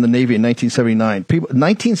going over in the Navy in 1979.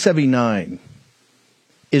 1979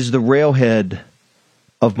 is the railhead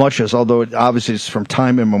of much as, although it obviously it's from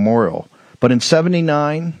time immemorial. But in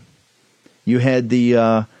 79, you had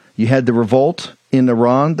the revolt in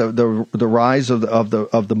Iran, the rise of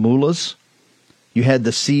the mullahs. You had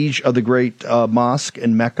the siege of the great mosque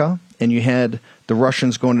in Mecca, and you had the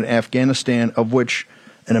Russians going to Afghanistan, of which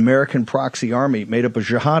an American proxy army made up of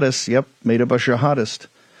jihadists,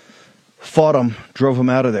 fought them, drove them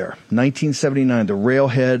out of there. 1979, the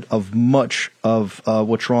railhead of much of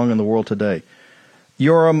what's wrong in the world today.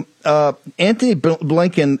 Yoram, Anthony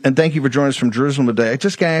Blinken, and thank you for joining us from Jerusalem today. I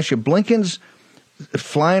just got to ask you, Blinken's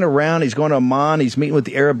flying around. He's going to Amman. He's meeting with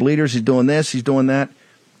the Arab leaders. He's doing this. He's doing that.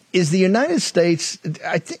 Is the United States,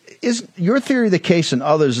 is your theory the case and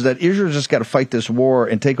others is that Israel just got to fight this war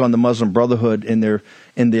and take on the Muslim Brotherhood in the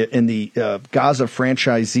Gaza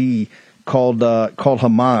franchisee called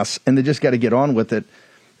Hamas, and they just got to get on with it?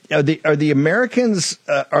 Are the Americans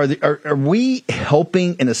are we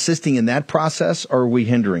helping and assisting in that process, or are we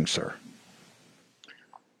hindering, sir?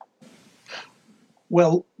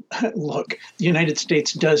 Well, look, the United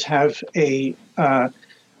States does have a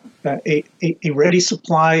ready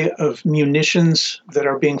supply of munitions that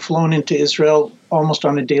are being flown into Israel almost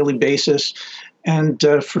on a daily basis. And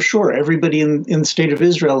for sure, everybody in the state of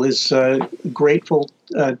Israel is grateful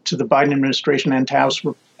to the Biden administration and House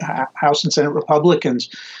and Senate Republicans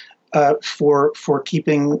for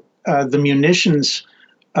keeping the munitions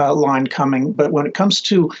line coming. But when it comes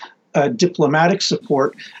to diplomatic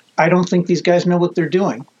support, I don't think these guys know what they're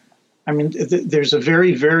doing. I mean, there's a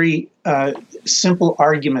very, very simple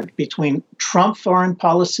argument between Trump foreign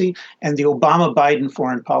policy and the Obama-Biden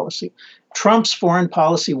foreign policy. Trump's foreign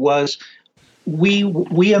policy was,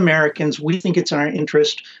 we Americans, we think it's in our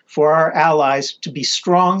interest for our allies to be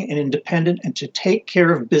strong and independent and to take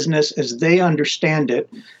care of business as they understand it.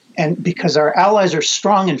 And because our allies are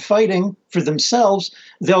strong and fighting for themselves,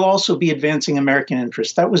 they'll also be advancing American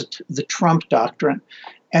interests. That was the Trump doctrine.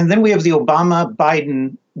 And then we have the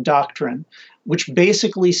Obama-Biden doctrine, which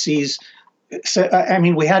basically sees, I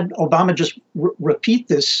mean, we had Obama just repeat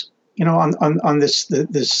this, you know, on this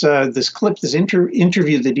clip, this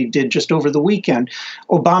interview that he did just over the weekend.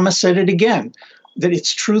 Obama said it again, that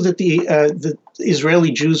it's true that the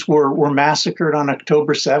Israeli Jews were massacred on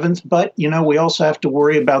October 7th, but, you know, we also have to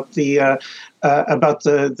worry about the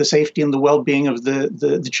safety and the well-being of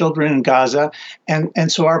the children in Gaza.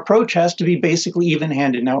 And so our approach has to be basically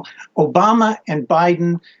even-handed. Now, Obama and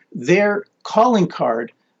Biden, their calling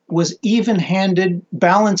card was even-handed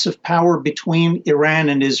balance of power between Iran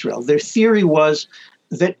and Israel. Their theory was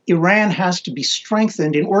that Iran has to be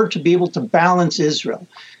strengthened in order to be able to balance Israel.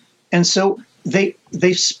 And so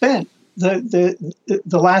they've spent the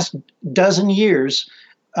last dozen years,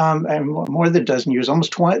 and more than a dozen years,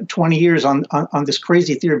 almost 20 years on this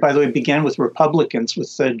crazy theory. By the way, it began with Republicans,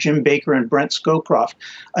 with Jim Baker and Brent Scowcroft,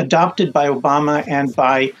 adopted by Obama and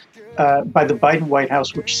by the Biden White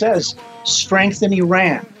House, which says strengthen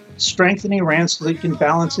Iran so they can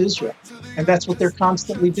balance Israel, and that's what they're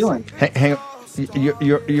constantly doing. Hang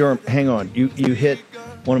on. You hit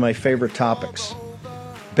one of my favorite topics,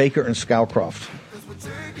 Baker and Scowcroft.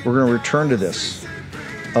 We're going to return to this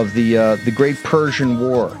of the Great Persian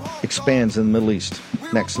War expands in the Middle East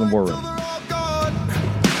next in the War Room.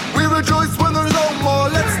 We rejoice when there's no more.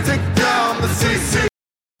 Let's take down the CC.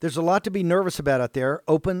 There's a lot to be nervous about out there.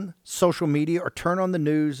 Open social media or turn on the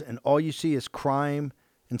news and all you see is crime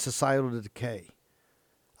and societal decay.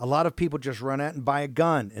 A lot of people just run out and buy a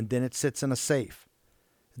gun and then it sits in a safe.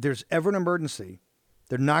 If there's ever an emergency,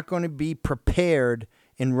 they're not going to be prepared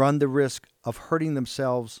and run the risk of hurting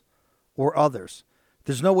themselves or others.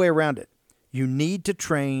 There's no way around it. You need to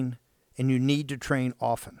train, and you need to train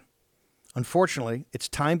often. Unfortunately, it's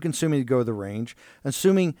time-consuming to go to the range,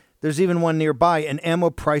 assuming there's even one nearby, and ammo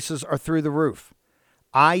prices are through the roof.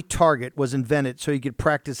 iTarget was invented so you could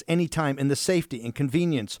practice anytime in the safety and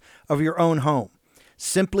convenience of your own home.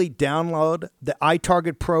 Simply download the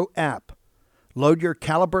iTarget Pro app, load your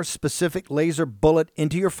caliber-specific laser bullet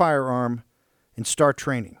into your firearm, and start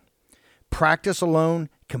training. Practice alone,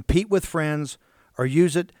 compete with friends, or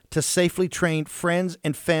use it to safely train friends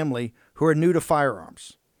and family who are new to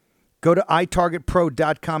firearms. Go to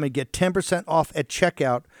itargetpro.com and get 10% off at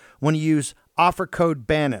checkout when you use offer code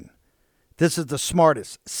Bannon. This is the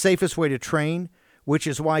smartest, safest way to train, which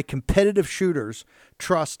is why competitive shooters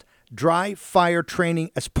trust dry fire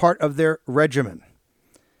training as part of their regimen.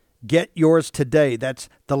 Get yours today. That's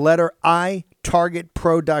the letter I,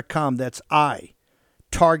 targetpro.com. That's I,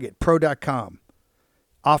 targetpro.com.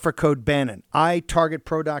 Offer code Bannon.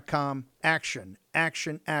 itargetpro.com. Action,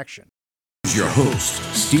 action, action. Your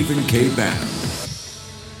host, Stephen K. Bannon.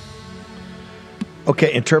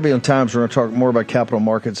 Okay, in turbulent times, we're going to talk more about capital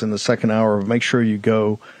markets in the second hour. Make sure you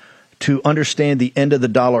go to understand the end of the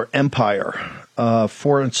dollar empire.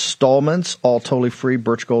 4 installments, all totally free,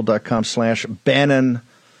 birchgold.com/Bannon.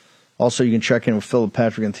 Also, you can check in with Philip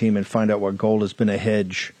Patrick and team and find out why gold has been a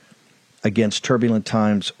hedge against turbulent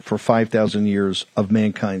times for 5,000 years of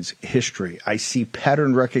mankind's history. I see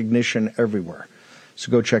pattern recognition everywhere.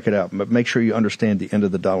 So go check it out. But make sure you understand the end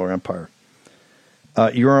of the dollar empire.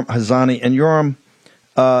 Yoram Hazani. And Yoram,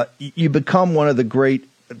 you become one of the great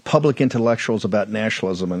public intellectuals about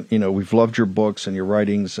nationalism. And, you know, we've loved your books and your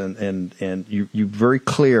writings, and you're very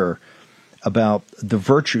clear about the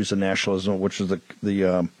virtues of nationalism, which is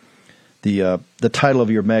the title of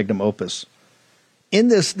your magnum opus. In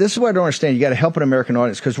this is what I don't understand. You got to help an American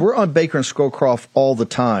audience, because we're on Baker and Scowcroft all the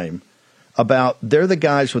time about they're the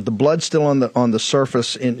guys with the blood still on the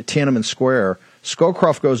surface in Tiananmen Square.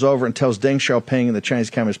 Scowcroft goes over and tells Deng Xiaoping and the Chinese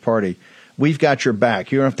Communist Party, we've got your back.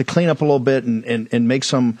 You're going to have to clean up a little bit and make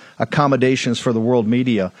some accommodations for the world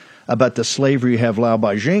media about the slavery you have Lao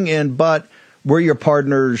Beijing in, but we're your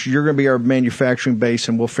partners. You're going to be our manufacturing base,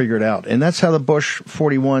 and we'll figure it out. And that's how the Bush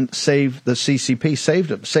 41 saved the CCP, saved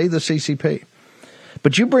the CCP.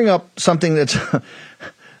 But you bring up something that's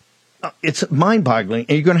it's mind-boggling,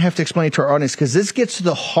 and you're going to have to explain it to our audience, because this gets to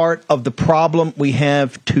the heart of the problem we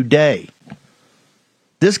have today.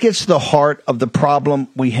 This gets to the heart of the problem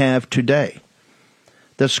we have today.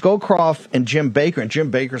 The Scowcroft and Jim Baker, and Jim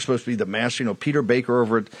Baker is supposed to be the master. You know, Peter Baker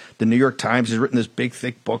over at the New York Times has written this big,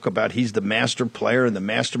 thick book about he's the master player and the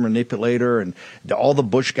master manipulator, and all the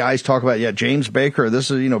Bush guys talk about, James Baker, this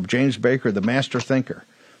is, James Baker, the master thinker,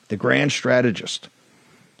 the grand strategist.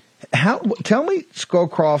 Tell me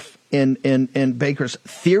Scowcroft and Baker's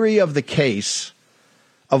theory of the case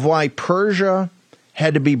of why Persia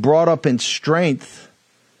had to be brought up in strength,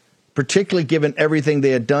 particularly given everything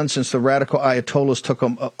they had done since the radical Ayatollahs took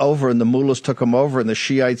them over and the mullahs took them over and the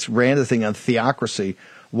Shiites ran the thing on theocracy,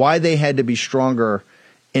 why they had to be stronger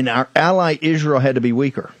and our ally Israel had to be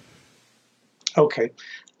weaker. Okay,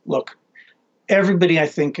 look. Everybody, I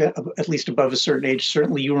think, at least above a certain age,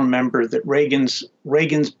 certainly you remember that Reagan's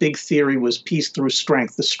big theory was peace through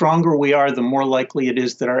strength. The stronger we are, the more likely it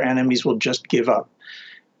is that our enemies will just give up.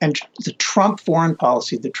 And the Trump foreign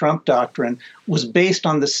policy, the Trump doctrine, was based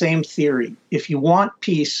on the same theory. If you want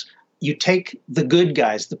peace, you take the good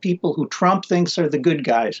guys, the people who Trump thinks are the good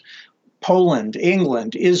guys, Poland,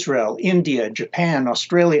 England, Israel, India, Japan,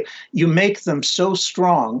 Australia, you make them so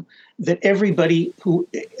strong that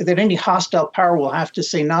that any hostile power will have to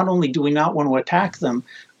say, not only do we not want to attack them,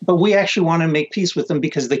 but we actually want to make peace with them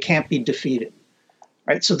because they can't be defeated.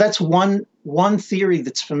 Right? So that's one theory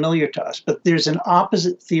that's familiar to us. But there's an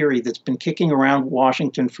opposite theory that's been kicking around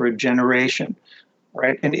Washington for a generation.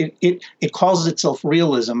 Right? And it calls itself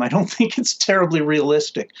realism. I don't think it's terribly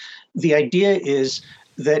realistic. The idea is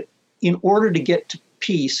that in order to get to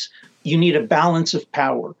peace, you need a balance of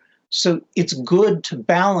power. So it's good to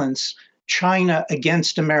balance China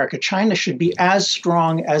against America. China should be as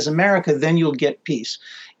strong as America, then you'll get peace.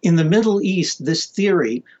 In the Middle East, this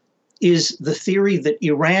theory is the theory that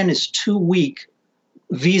Iran is too weak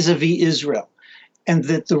vis-a-vis Israel. And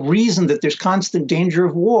that the reason that there's constant danger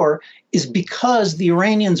of war is because the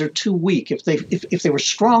Iranians are too weak. If they were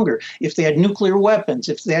stronger, if they had nuclear weapons,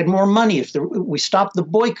 if they had more money, if we stopped the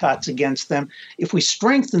boycotts against them, if we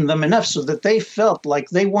strengthened them enough so that they felt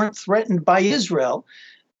like they weren't threatened by Israel,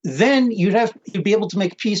 then you'd be able to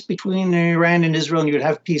make peace between Iran and Israel, and you'd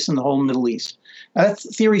have peace in the whole Middle East. Now, that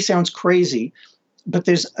theory sounds crazy, but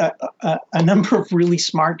there's a number of really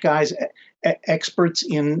smart guys, experts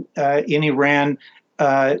in Iran,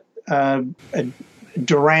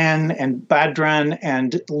 Duran and Badran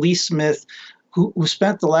and Lee Smith, who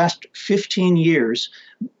spent the last 15 years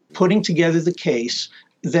putting together the case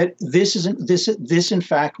that this in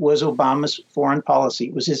fact was Obama's foreign policy.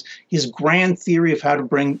 It was his grand theory of how to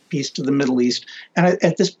bring peace to the Middle East. And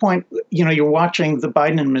at this point, you're watching the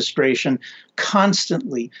Biden administration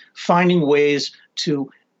constantly finding ways to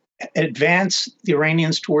advance the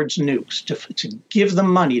Iranians towards nukes, to give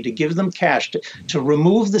them money, to give them cash, to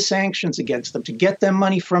remove the sanctions against them, to get them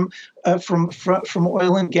money from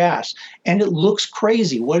oil and gas. And it looks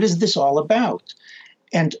crazy. What is this all about?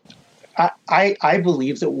 And I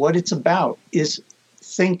believe that what it's about is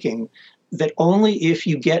thinking that only if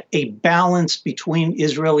you get a balance between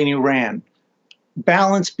Israel and Iran,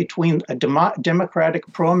 balance between a democratic,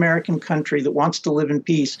 pro-American country that wants to live in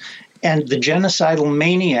peace and the genocidal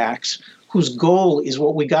maniacs whose goal is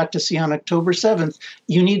what we got to see on October 7th,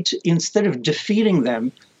 you need to, instead of defeating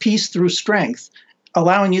them, peace through strength,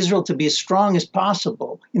 allowing Israel to be as strong as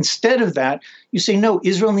possible. Instead of that, you say, no,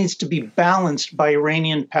 Israel needs to be balanced by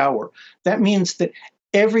Iranian power. That means that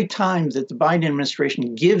every time that the Biden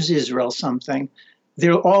administration gives Israel something,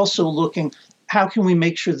 they're also looking, how can we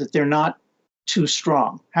make sure that they're not too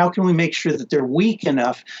strong? How can we make sure that they're weak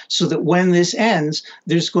enough so that when this ends,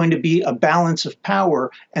 there's going to be a balance of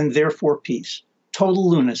power and therefore peace? Total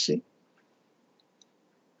lunacy.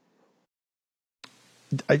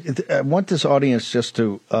 I want this audience just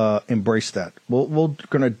to embrace that. We're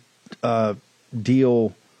going to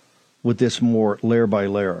deal with this more layer by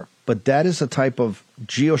layer, but that is a type of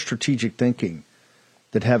geostrategic thinking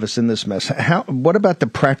that have us in this mess. What about the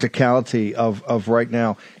practicality of right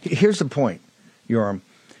now? Here's the point, Yoram.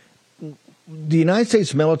 The United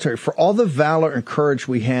States military, for all the valor and courage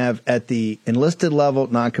we have at the enlisted level,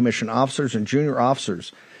 non-commissioned officers and junior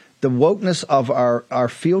officers, the wokeness of our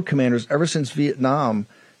field commanders ever since Vietnam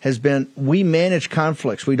has been, we manage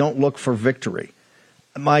conflicts. We don't look for victory.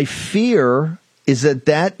 My fear is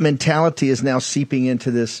that mentality is now seeping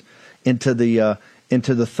into the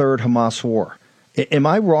third Hamas war. Am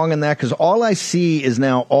I wrong in that? Because all I see is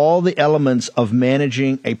now all the elements of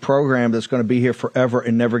managing a program that's going to be here forever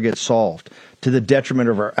and never get solved to the detriment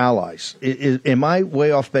of our allies. Am I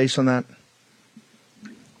way off base on that?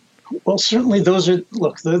 Well, certainly those are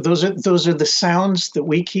the sounds that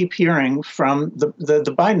we keep hearing from the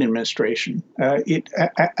Biden administration.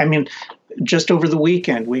 I mean, just over the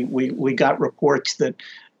weekend, we got reports that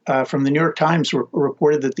from the New York Times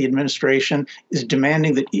reported that the administration is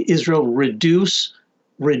demanding that Israel reduce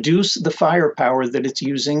the firepower that it's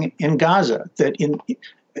using in Gaza.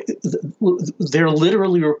 They're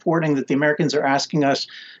literally reporting that the Americans are asking us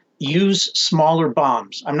use smaller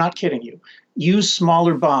bombs. I'm not kidding you. Use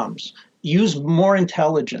smaller bombs. Use more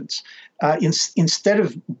intelligence. Instead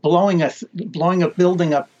of blowing a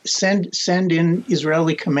building up, send in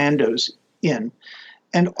Israeli commandos in.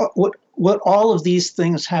 And what all of these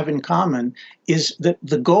things have in common is that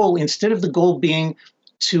the goal, instead of the goal being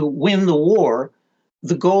to win the war,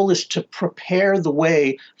 the goal is to prepare the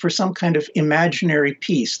way for some kind of imaginary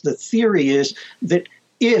peace. The theory is that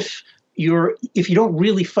if you don't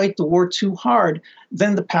really fight the war too hard,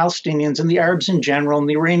 then the Palestinians and the Arabs in general and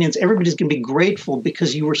the Iranians, everybody's going to be grateful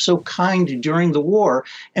because you were so kind during the war.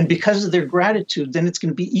 And because of their gratitude, then it's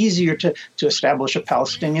going to be easier to establish a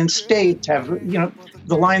Palestinian state, to have,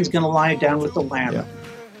 the lion's going to lie down with the lamb. Yeah.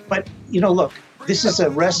 But, look, this is a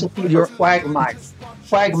recipe for quagmire.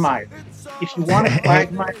 Quagmire. If you want to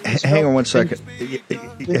quagmire... Hang on one second.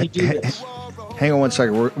 Then you do this. Hang on one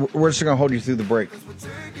second. We're just going to hold you through the break.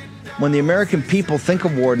 When the American people think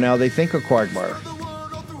of war now, they think of quagmire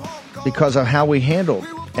because of how we handled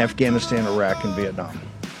Afghanistan, Iraq, and Vietnam.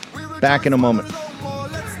 Back in a moment.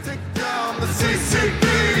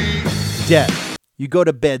 Debt. You go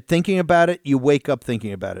to bed thinking about it, you wake up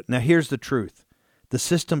thinking about it. Now, here's the truth. The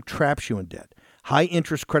system traps you in debt.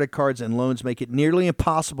 High-interest credit cards and loans make it nearly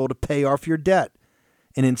impossible to pay off your debt.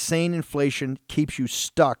 And insane inflation keeps you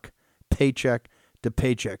stuck paycheck to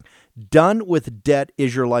paycheck. Done with Debt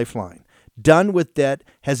is your lifeline. Done with Debt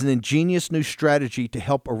has an ingenious new strategy to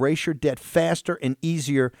help erase your debt faster and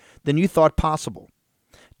easier than you thought possible.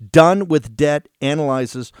 Done with Debt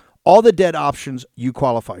analyzes all the debt options you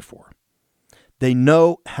qualify for. They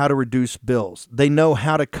know how to reduce bills. They know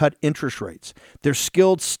how to cut interest rates. Their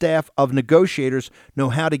skilled staff of negotiators know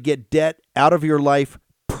how to get debt out of your life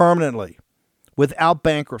permanently, without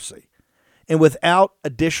bankruptcy, and without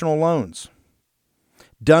additional loans.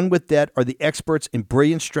 Done with Debt are the experts in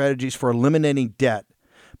brilliant strategies for eliminating debt,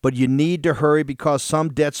 but you need to hurry because some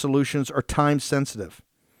debt solutions are time sensitive.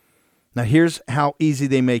 Now here's how easy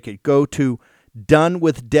they make it. Go to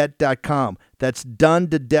donewithdebt.com. That's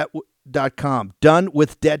donewithdebt.com.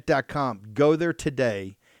 Donewithdebt.com. Go there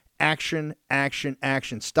today. Action, action,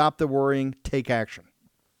 action. Stop the worrying. Take action.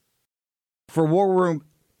 For War Room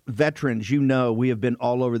veterans, we have been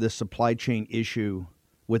all over this supply chain issue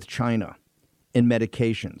with China and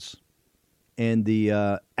medications and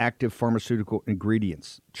the active pharmaceutical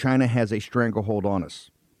ingredients. China has a stranglehold on us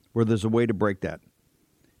where there's a way to break that.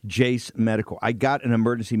 Jace Medical. I got an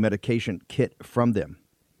emergency medication kit from them.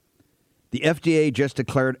 The FDA just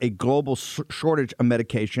declared a global shortage of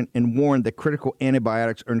medication and warned that critical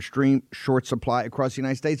antibiotics are in extreme short supply across the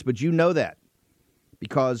United States. But you know that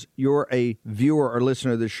because you're a viewer or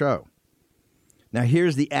listener to the show. Now,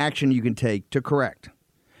 here's the action you can take to correct.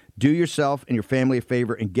 Do yourself and your family a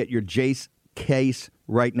favor and get your Jace case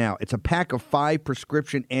right now. It's a pack of 5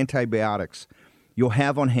 prescription antibiotics you'll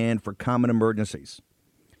have on hand for common emergencies.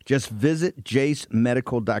 Just visit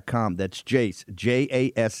jacemedical.com. That's Jace,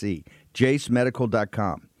 J-A-S-E,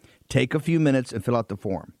 jacemedical.com. Take a few minutes and fill out the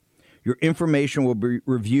form. Your information will be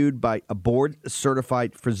reviewed by a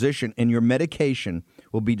board-certified physician, and your medication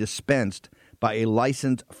will be dispensed by a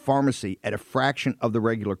licensed pharmacy at a fraction of the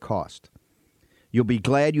regular cost. You'll be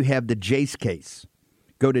glad you have the Jace case.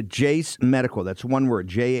 Go to Jace Medical, that's one word,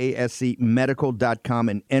 J-A-S-E, medical.com,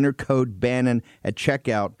 and enter code Bannon at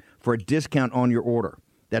checkout for a discount on your order.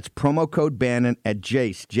 That's promo code Bannon at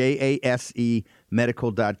Jace, J-A-S-E,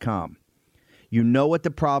 medical.com. You know what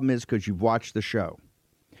the problem is because you've watched the show.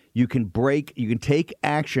 You can take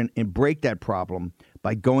action and break that problem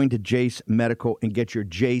by going to Jace Medical and get your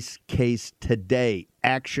Jace case today.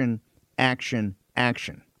 Action, action,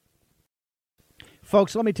 action.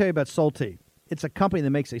 Folks, let me tell you about Solti. It's a company that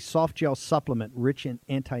makes a soft gel supplement rich in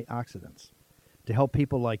antioxidants to help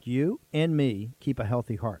people like you and me keep a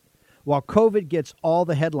healthy heart. While COVID gets all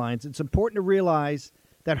the headlines, it's important to realize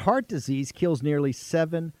that heart disease kills nearly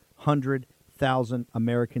 700,000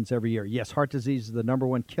 Americans every year. Yes, heart disease is the number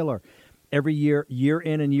one killer every year, year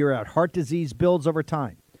in and year out. Heart disease builds over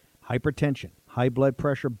time. Hypertension, high blood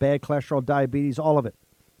pressure, bad cholesterol, diabetes, all of it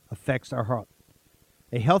affects our heart.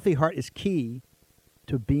 A healthy heart is key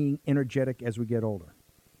to being energetic as we get older.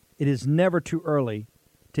 It is never too early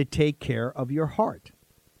to take care of your heart.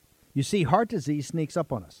 You see, heart disease sneaks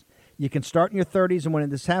up on us. You can start in your 30s, and when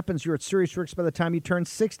this happens, you're at serious risk by the time you turn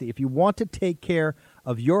 60. If you want to take care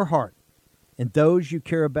of your heart and those you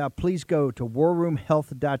care about, please go to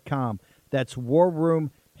warroomhealth.com. That's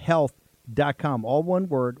warroomhealth.com. All one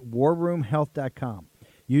word, warroomhealth.com.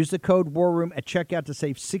 Use the code WARROOM at checkout to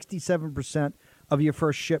save 67% of your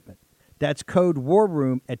first shipment. That's code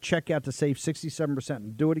WARROOM at checkout to save 67%.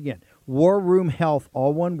 And do it again. War Room Health,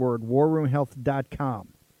 all one word, warroomhealth.com.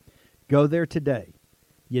 Go there today.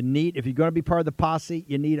 If you're going to be part of the posse,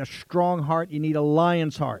 you need a strong heart. You need a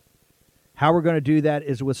lion's heart. How we're going to do that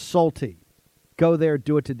is with Solti. Go there,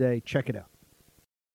 do it today. Check it out.